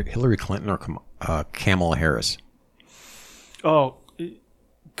unlikable, Hillary Clinton or Kamala Harris? Oh,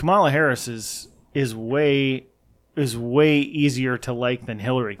 Kamala Harris is way easier to like than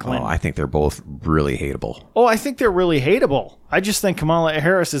Hillary Clinton. Oh, I think they're both really hateable. Oh, I think they're really hateable. I just think Kamala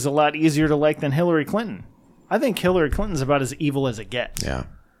Harris is a lot easier to like than Hillary Clinton. I think Hillary Clinton's about as evil as it gets. Yeah,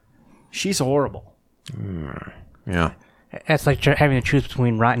 she's horrible. Yeah. It's like having to choose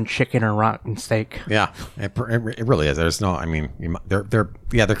between rotten chicken or rotten steak. Yeah, it really is. There's no, I mean, there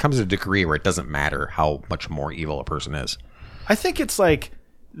comes a degree where it doesn't matter how much more evil a person is. I think it's like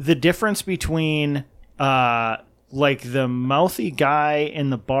the difference between like the mouthy guy in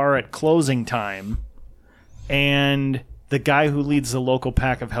the bar at closing time and the guy who leads the local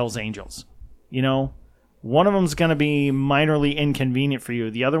pack of Hell's Angels. You know, one of them's going to be minorly inconvenient for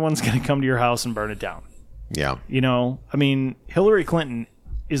you. The other one's going to come to your house and burn it down. Yeah. You know, I mean, Hillary Clinton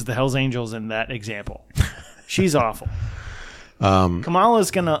is the Hell's Angels in that example. She's awful.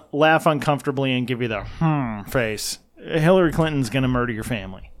 Kamala's going to laugh uncomfortably and give you the face. Hillary Clinton's going to murder your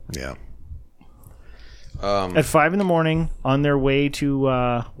family. Yeah. At 5 a.m. on their way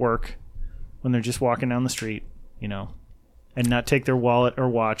to work, when they're just walking down the street, you know, and not take their wallet or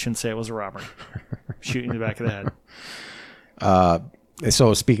watch and say it was a robbery. Shoot you in the back of the head.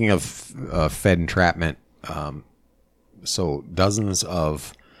 So speaking of Fed entrapment, so dozens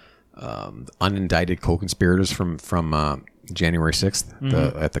of unindicted co-conspirators from January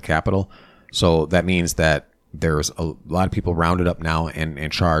 6th at the Capitol. So that means that there's a lot of people rounded up now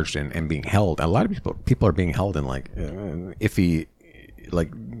and charged and being held. A lot of people are being held in like iffy,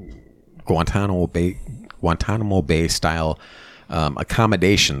 like Guantanamo Bay style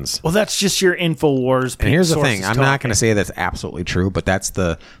accommodations. Well, that's just your InfoWars. And here's the thing: I'm not going to say that's absolutely true, but that's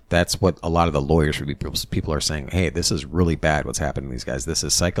what a lot of the lawyers for people are saying. Hey, this is really bad. What's happening to these guys? This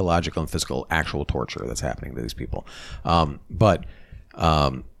is psychological and physical, actual torture that's happening to these people. But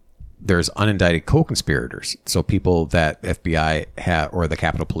there's unindicted co-conspirators, so people that FBI or the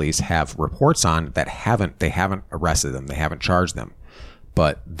Capitol Police have reports on that they haven't arrested them, they haven't charged them,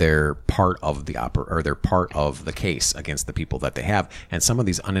 but they're part of they're part of the case against the people that they have. And some of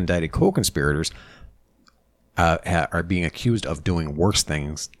these unindicted co-conspirators are being accused of doing worse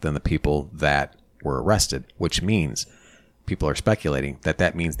things than the people that were arrested, which means people are speculating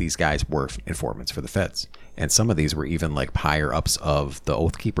that means these guys were informants for the feds. And some of these were even like higher ups of the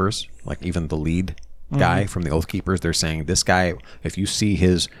Oath Keepers, like even the lead guy from the Oath Keepers. They're saying this guy, if you see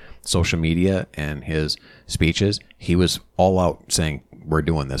his social media and his speeches, he was all out saying, we're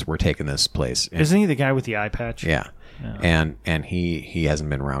doing this, we're taking this place. And, isn't he the guy with the eye patch? Yeah. And he hasn't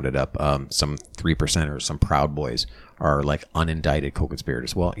been rounded up. Some 3%ers, some Proud Boys are like unindicted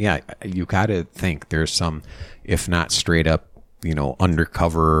co-conspirators. Well, yeah, you got to think there's some, if not straight up, you know,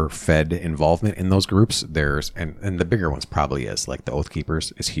 undercover Fed involvement in those groups. There's and the bigger ones probably is, like the Oath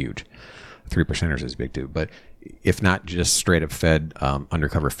Keepers is huge. 3%ers is big too. But if not just straight up Fed,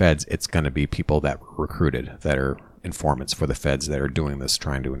 undercover Feds, it's going to be people that were recruited, that are informants for the feds, that are doing this,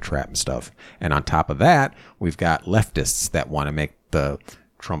 trying to entrap and stuff. And on top of that, we've got leftists that want to make the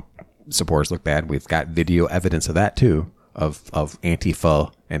Trump supporters look bad. We've got video evidence of that too, of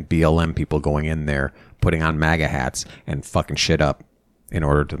Antifa and BLM people going in there, putting on MAGA hats and fucking shit up in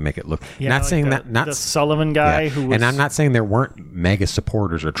order to make it look. Yeah, not like saying the Sullivan guy who was, and I'm not saying there weren't MAGA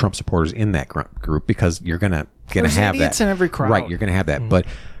supporters or Trump supporters in that group, because you're gonna have that in every crowd. Right, you're gonna have that. But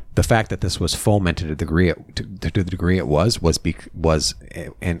the fact that this was fomented to the degree it was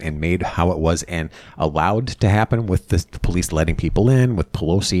and made how it was and allowed to happen, with the police letting people in, with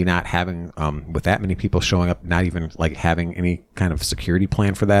Pelosi not having with that many people showing up, not even like having any kind of security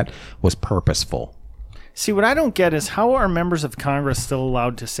plan for that, was purposeful. See, what I don't get is how are members of Congress still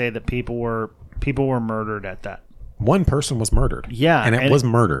allowed to say that people were murdered at that? One person was murdered. Yeah, and it was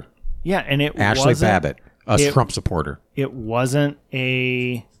murder. Yeah, and it Ashley wasn't, Babbitt, a Trump supporter. It wasn't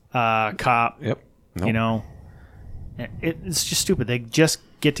a cop. Yep. Nope. You know, it's just stupid. They just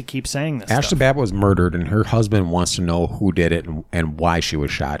get to keep saying this. Ashley stuff. Babbitt was murdered, and her husband wants to know who did it and why she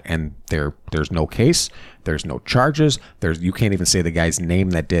was shot. And there's no case. There's no charges. You can't even say the guy's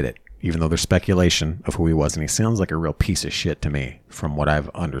name that did it, even though there's speculation of who he was. And he sounds like a real piece of shit to me, from what I've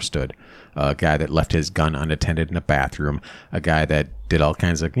understood. A guy that left his gun unattended in a bathroom. A guy that did all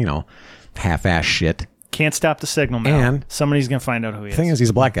kinds of, half-ass shit. Can't stop the signal, man. And somebody's going to find out who he is. The thing is, he's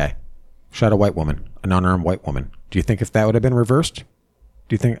a black guy. Shot a white woman, an unarmed white woman. Do you think if that would have been reversed?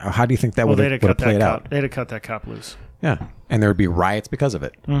 How do you think that would have played out? They'd have cut that cop loose. Yeah. And there would be riots because of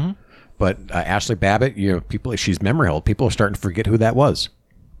it. Mm-hmm. But Ashley Babbitt, she's memory hold. People are starting to forget who that was.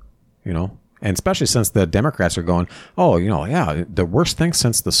 And especially since the Democrats are going, the worst thing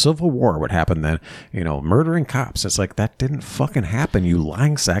since the Civil War would happen then, murdering cops. It's like, that didn't fucking happen, you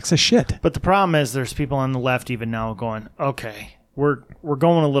lying sacks of shit. But the problem is there's people on the left even now going, okay, we're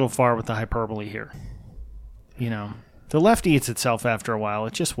going a little far with the hyperbole here. The left eats itself after a while.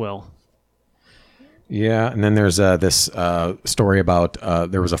 It just will. Yeah, and then there's this story about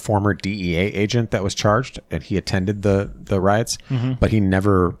there was a former DEA agent that was charged, and he attended the riots, but he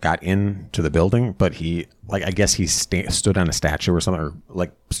never got into the building. But he, I guess he stood on a statue or something, or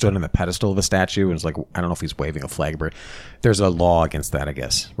stood on the pedestal of a statue, and was like, I don't know if he's waving a flag, but there's a law against that, I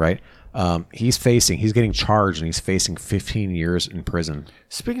guess, right? He's getting charged, and he's facing 15 years in prison.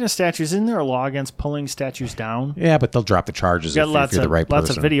 Speaking of statues, isn't there a law against pulling statues down? Yeah, but they'll drop the charges if you're the right person.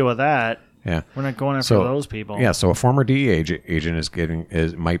 Lots of video of that. Yeah, we're not going after those people. Yeah, so a former DEA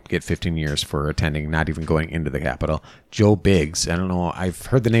agent might get 15 years for attending, not even going into the Capitol. Joe Biggs, I don't know, I've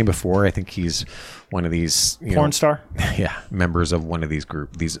heard the name before. I think he's one of these porn star. Yeah, members of one of these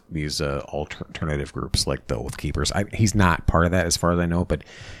alternative groups like the Oath Keepers. He's not part of that as far as I know, but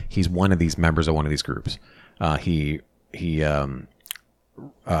he's one of these members of one of these groups. He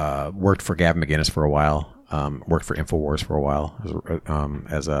worked for Gavin McInnes for a while. Worked for InfoWars for a while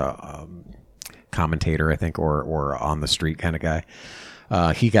as a commentator, I think, or on the street kind of guy.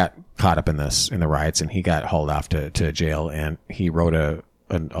 He got caught up in the riots, and he got hauled off to jail. And he wrote a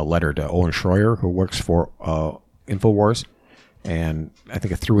letter to Owen Schroyer, who works for InfoWars, and I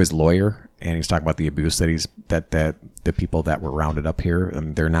think through his lawyer. And he's talking about the abuse that the people that were rounded up here,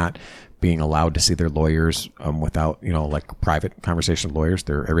 they're not being allowed to see their lawyers without like private conversation with lawyers.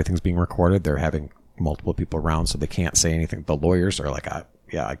 Everything's being recorded. They're having multiple people around, so they can't say anything. The lawyers are like, I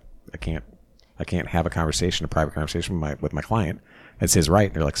can't have a private conversation with my client. It's his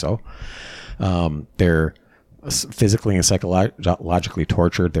right. They're like, so they're physically and psychologically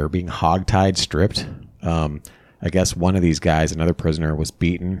tortured. They're being hogtied, stripped. I guess one of these guys, another prisoner, was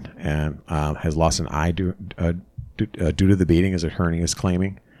beaten and has lost an eye due to the beating, as Attorney is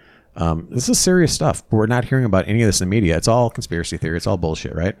claiming. This is serious stuff. We're not hearing about any of this in the media. It's all conspiracy theory. It's all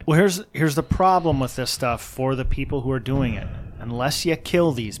bullshit, right? Well, here's the problem with this stuff for the people who are doing it. Unless you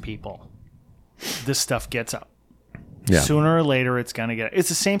kill these people, this stuff gets out. Yeah. Sooner or later, it's gonna get. It's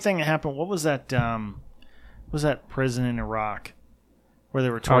the same thing that happened. What was that? Was that prison in Iraq where they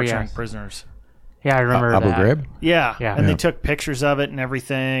were torturing prisoners? Yeah, I remember Abu that. Ghraib? Yeah, and they took pictures of it and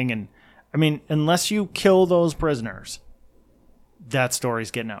everything. And I mean, unless you kill those prisoners, that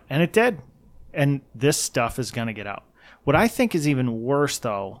story's getting out. And it did. And this stuff is going to get out. What I think is even worse,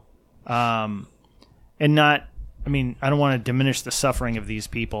 though, I don't want to diminish the suffering of these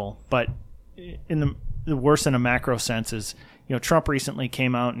people, but in the worse in a macro sense is, Trump recently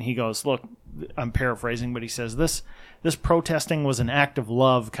came out and he goes, look, I'm paraphrasing, but he says this protesting was an act of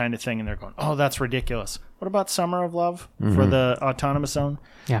love kind of thing. And they're going, oh, that's ridiculous. What about Summer of Love for the autonomous zone?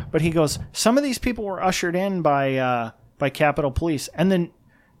 Yeah. But he goes, some of these people were ushered in by Capitol Police. And then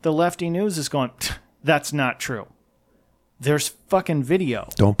the lefty news is going, that's not true. There's fucking video.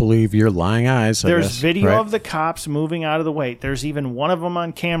 Don't believe your lying eyes. There's video of the cops moving out of the way. There's even one of them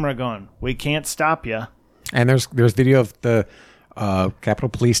on camera going, we can't stop you. And there's video of the Capitol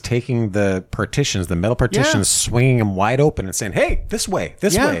Police taking the partitions, the metal partitions, swinging them wide open and saying, hey, this way,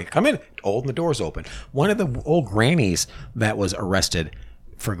 come in. Holding the doors open. One of the old grannies that was arrested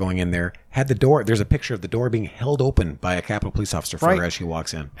for going in there had the door. There's a picture of the door being held open by a Capitol Police officer for her as she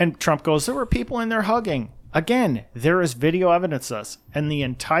walks in. And Trump goes, there were people in there hugging. Again, there is video evidence of this. And the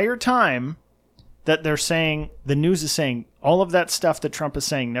entire time that they're saying, the news is saying, all of that stuff that Trump is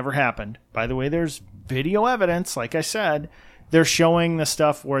saying never happened. By the way, there's video evidence. Like I said, they're showing the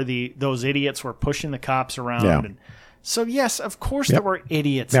stuff where those idiots were pushing the cops around. Yeah. And so, yes, of course there were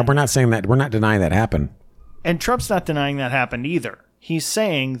idiots. Yeah, we're not saying that. We're not denying that happened. And Trump's not denying that happened either. He's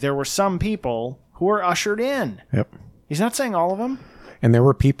saying there were some people who were ushered in. Yep. He's not saying all of them. And there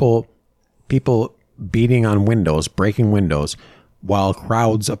were people beating on windows, breaking windows, while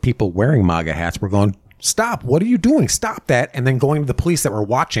crowds of people wearing MAGA hats were going, stop, what are you doing? Stop that. And then going to the police that were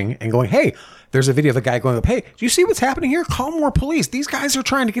watching and going, hey, there's a video of a guy going up, hey, do you see what's happening here? Call more police. These guys are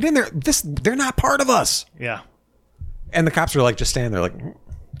trying to get in there. They're not part of us. Yeah. And the cops are like, just standing there like,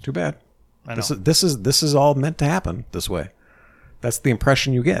 too bad. I know. This is all meant to happen this way. That's the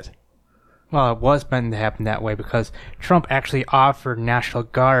impression you get. Well, it was meant to happen that way because Trump actually offered National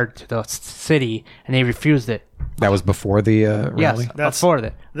Guard to the city, and they refused it. That was before the rally? Yes, before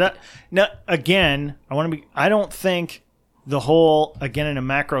that. Again, I don't think the whole, again, in a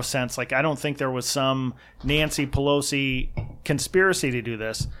macro sense, like I don't think there was some Nancy Pelosi conspiracy to do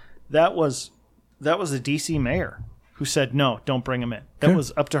this. That was the D.C. mayor who said, no, don't bring him in. That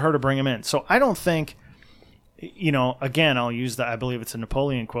was up to her to bring him in. So I don't think... again, I'll use I believe it's a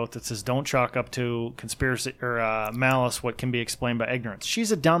Napoleon quote that says, don't chalk up to conspiracy or malice what can be explained by ignorance.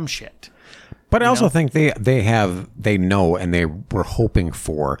 She's a dumb shit. But I also think they know, and they were hoping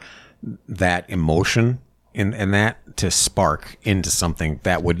for that emotion and that to spark into something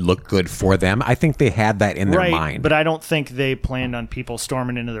that would look good for them. I think they had that in their mind. But I don't think they planned on people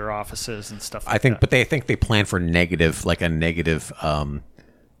storming into their offices and stuff like that. But they think they planned for negative, like a negative...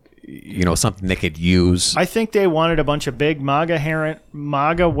 something they could use. I think they wanted a bunch of big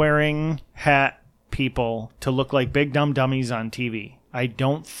MAGA wearing hat people to look like big dumb dummies on TV. I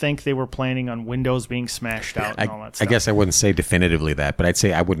don't think they were planning on windows being smashed out and all that I stuff. guess I wouldn't say definitively that, but I'd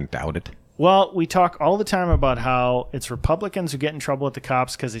say I wouldn't doubt it. Well, we talk all the time about how it's Republicans who get in trouble with the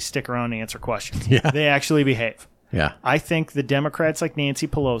cops because they stick around and answer questions. Yeah. They actually behave. Yeah. I think the Democrats like Nancy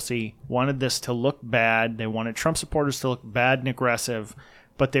Pelosi wanted this to look bad. They wanted Trump supporters to look bad and aggressive,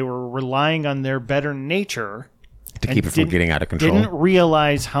 but they were relying on their better nature To keep it from getting out of control. Didn't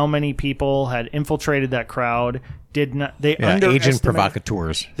realize how many people had infiltrated that crowd. Agent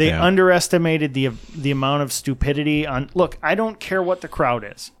provocateurs. They underestimated the amount of stupidity on. Look, I don't care what the crowd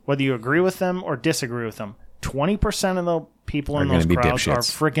is, whether you agree with them or disagree with them. 20% of the people in those crowds are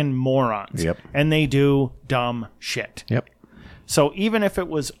freaking morons. Yep. And they do dumb shit. Yep. So even if it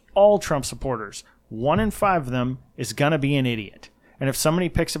was all Trump supporters, 1 in 5 of them is going to be an idiot. And if somebody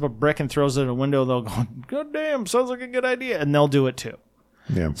picks up a brick and throws it at a window, they'll go, God damn, sounds like a good idea. And they'll do it too.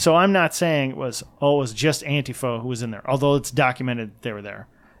 Yeah. So I'm not saying it was just Antifa who was in there, although it's documented they were there.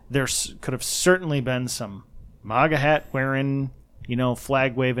 There could have certainly been some MAGA hat wearing,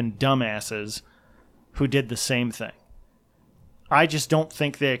 flag waving dumbasses who did the same thing. I just don't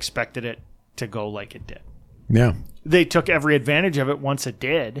think they expected it to go like it did. Yeah. They took every advantage of it once it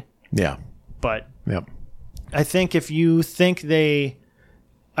did. Yeah. But Yep. I think if you think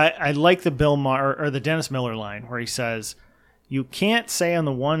I like the Bill Maher or the Dennis Miller line where he says, you can't say on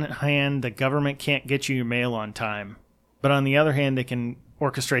the one hand the government can't get you your mail on time, but on the other hand they can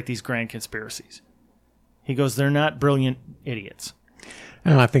orchestrate these grand conspiracies. He goes, they're not brilliant idiots.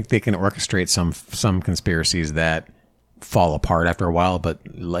 And I think they can orchestrate some conspiracies that fall apart after a while, but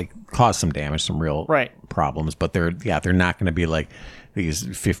cause some damage, some real problems. But they're not going to be like these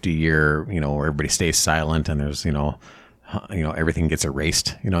 50-year, where everybody stays silent and there's, everything gets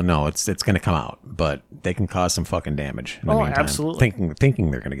erased. No, it's going to come out, but they can cause some fucking damage. In the meantime, absolutely.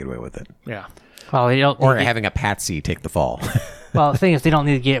 Thinking they're going to get away with it. Yeah. Well, they don't. Or having a patsy take the fall. Well, the thing is, they don't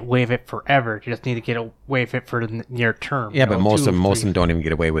need to get away with it forever. You just need to get away with it for the near term. Yeah, but most of them don't even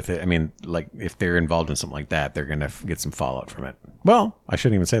get away with it. I mean, if they're involved in something like that, they're going to get some fallout from it. Well, I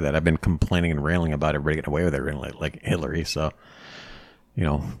shouldn't even say that. I've been complaining and railing about everybody getting away with it, like Hillary. So,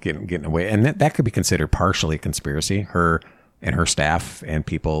 getting away, and that could be considered partially conspiracy. Her and her staff and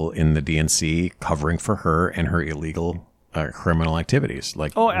people in the DNC covering for her and her illegal criminal activities.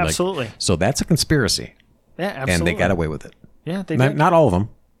 Absolutely. So that's a conspiracy. Yeah, absolutely. And they got away with it. Yeah, they did. Not all of them,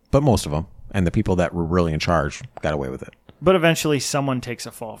 but most of them. And the people that were really in charge got away with it. But eventually someone takes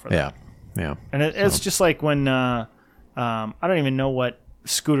a fall for that. Yeah. And it's just like when, I don't even know what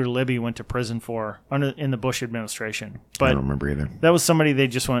Scooter Libby went to prison for in the Bush administration. But I don't remember either. That was somebody they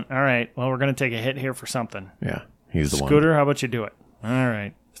just went, all right, well, we're going to take a hit here for something. Yeah, he's the one. Scooter, how about you do it? All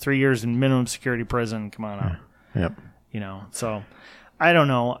right. 3 years in minimum security prison. Come on out. Yep. So I don't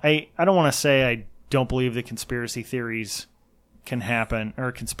know. I don't want to say I don't believe that conspiracy theories can happen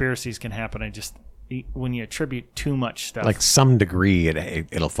or conspiracies can happen. I just, when you attribute too much stuff. Like some degree,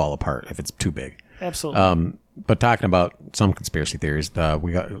 it'll fall apart if it's too big. Absolutely. But talking about some conspiracy theories,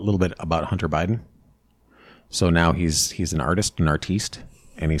 we got a little bit about Hunter Biden. So now he's an artiste,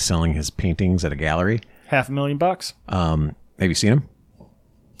 and he's selling his paintings at a gallery. $500,000. Have you seen him?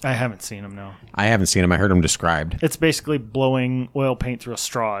 I haven't seen him, no. I haven't seen him. I heard him described. It's basically blowing oil paint through a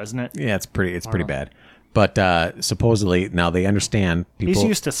straw, isn't it? Yeah, it's pretty bad. But supposedly now they understand people. He's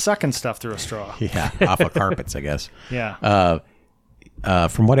used to sucking stuff through a straw. Yeah, off of carpets, I guess. Yeah.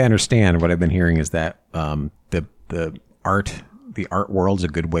 From what I understand, what I've been hearing is that the art world's a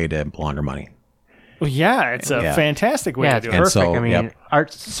good way to launder money. Well, yeah, it's a fantastic way to do it. Perfect. So,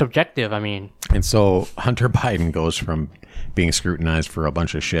 art's subjective. And so Hunter Biden goes from being scrutinized for a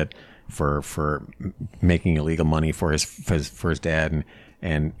bunch of shit for making illegal money for his dad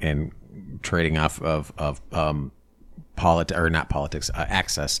and trading off of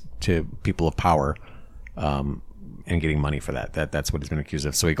access to people of power, and getting money for that. That's what he's been accused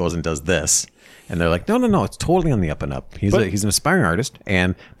of. So he goes and does this, and they're like, no, it's totally on the up and up. He's an aspiring artist,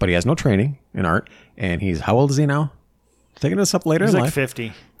 but he has no training in art. And he's, how old is he now? Taking this up later in life. He's like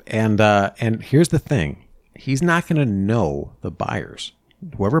 50. And here's the thing: he's not going to know the buyers.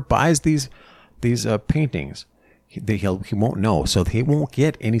 Whoever buys these paintings, he won't know. So he won't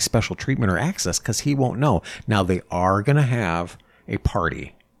get any special treatment or access because he won't know. Now they are going to have a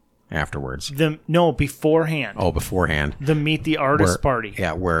party afterwards. Beforehand. Oh, beforehand. The Meet the Artist party.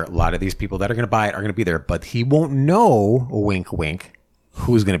 Yeah, where a lot of these people that are going to buy it are going to be there, but he won't know, wink, wink,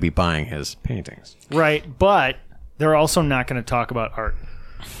 who's going to be buying his paintings. Right, but they're also not going to talk about art.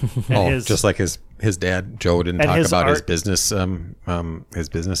 Just like his his dad Joe didn't And talk his about his art-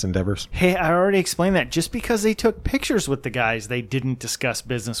 business endeavors. Hey, I already explained that. Just because they took pictures with the guys they didn't discuss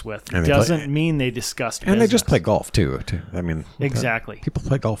business with And they doesn't mean they discussed business. And they just play golf too. I mean, Exactly. people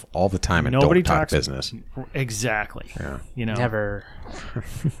play golf all the time and Nobody don't talk talks business. Exactly. Yeah. You know. Never.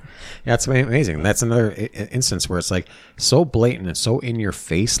 Yeah, it's amazing. That's another instance where it's like so blatant and so in your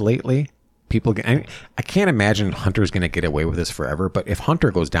face lately. People, I can't imagine Hunter's going to get away with this forever. But if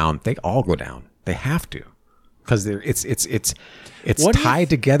Hunter goes down, they all go down. They have to, because it's tied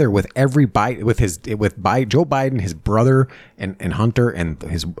together with every Joe Biden, his brother, and Hunter, and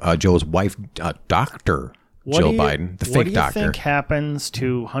his Joe's wife, Dr. Jill Biden, the fake doctor. What do you think happens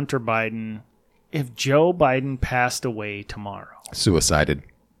to Hunter Biden if Joe Biden passed away tomorrow? Suicided.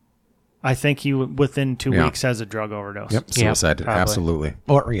 I think he within 2 Yeah. weeks has a drug overdose. Yep, Yeah, suicided. probably. Absolutely.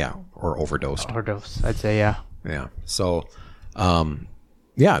 Or overdosed. Overdose, I'd say, yeah. Yeah. So,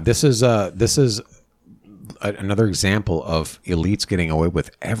 this is another example of elites getting away with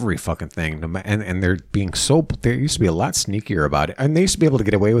every fucking thing, and they're being so. They used to be a lot sneakier about it, and they used to be able to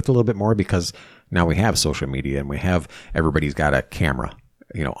get away with a little bit more because now we have social media and we have everybody's got a camera,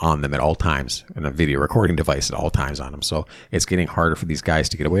 on them at all times, and a video recording device at all times on them. So it's getting harder for these guys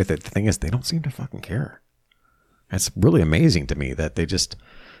to get away with it. The thing is, they don't seem to fucking care. It's really amazing to me that they just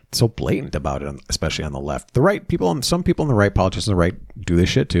so blatant about it, especially on the left. The right people, some people on the right, politicians on the right, do this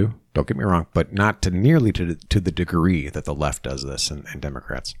shit too. Don't get me wrong, but not to nearly to the degree that the left does this, and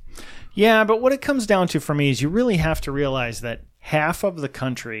Democrats. Yeah, but what it comes down to for me is you really have to realize that half of the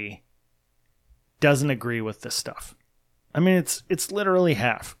country doesn't agree with this stuff. I mean, it's literally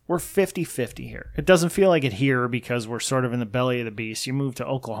half. We're 50-50 here. It doesn't feel like it here because we're sort of in the belly of the beast. You move to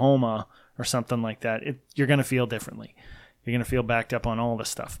Oklahoma or something like that, you're going to feel differently. You're going to feel backed up on all this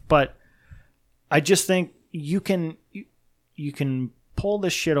stuff. But I just think you can pull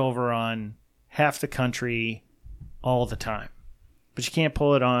this shit over on half the country all the time. But you can't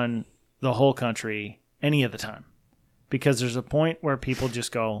pull it on the whole country any of the time. Because there's a point where people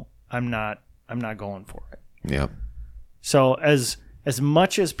just go, I'm not going for it. Yeah. So as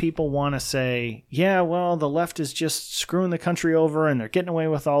much as people want to say, yeah, well, the left is just screwing the country over and they're getting away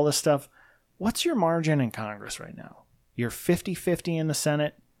with all this stuff, what's your margin in Congress right now? You're 50-50 in the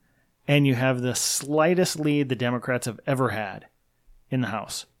Senate, and you have the slightest lead the Democrats have ever had in the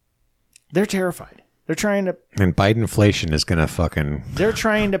House. They're terrified. They're trying to... And Bidenflation is going to fucking... They're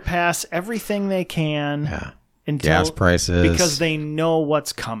trying to pass everything they can. Yeah. Until, gas prices. Because they know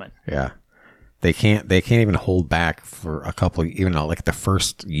what's coming. Yeah. They can't even hold back for a couple, even like the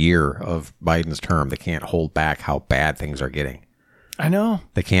first year of Biden's term, they can't hold back how bad things are getting. I know.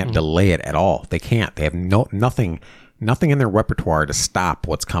 They can't delay it at all. They can't. They have nothing in their repertoire to stop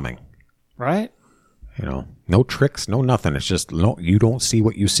what's coming. Right? No tricks, no nothing. It's just you don't see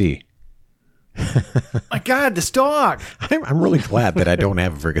what you see. My God, this dog. I'm really glad that I don't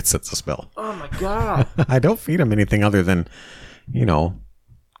have a very good sense of smell. Oh my God. I don't feed him anything other than,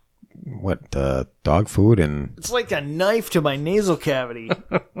 dog food and It's like a knife to my nasal cavity.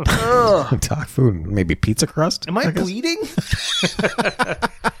 Ugh. dog food, maybe pizza crust. Am I guess. bleeding?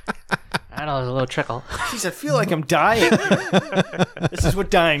 I know, there's a little trickle. Jeez, I feel like I'm dying. This is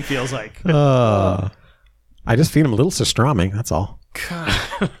what dying feels like. I just feed him a little pastrami. That's all.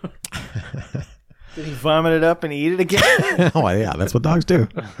 God. Did he vomit it up and eat it again? Oh yeah, that's what dogs do.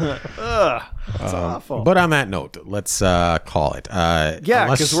 Ugh, that's awful. But on that note, let's call it. Yeah,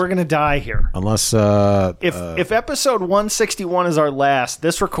 because we're gonna die here. Unless If episode 161 is our last,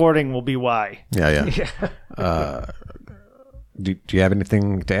 this recording will be why. yeah. Do you have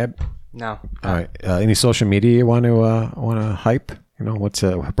anything to add? No. All right. Any social media you want to hype? What's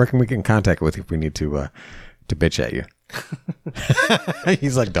where can we get in contact with if we need to bitch at you?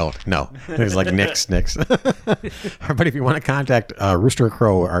 He's like, don't. No. He's like, nix. But if you want to contact Rooster or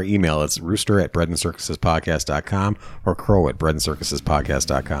Crow, our email, it's rooster@breadandcircusespodcast.com or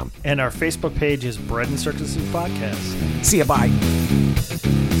crow@breadandcircusespodcast.com. And our Facebook page is Bread and Circuses Podcast. See ya. Bye.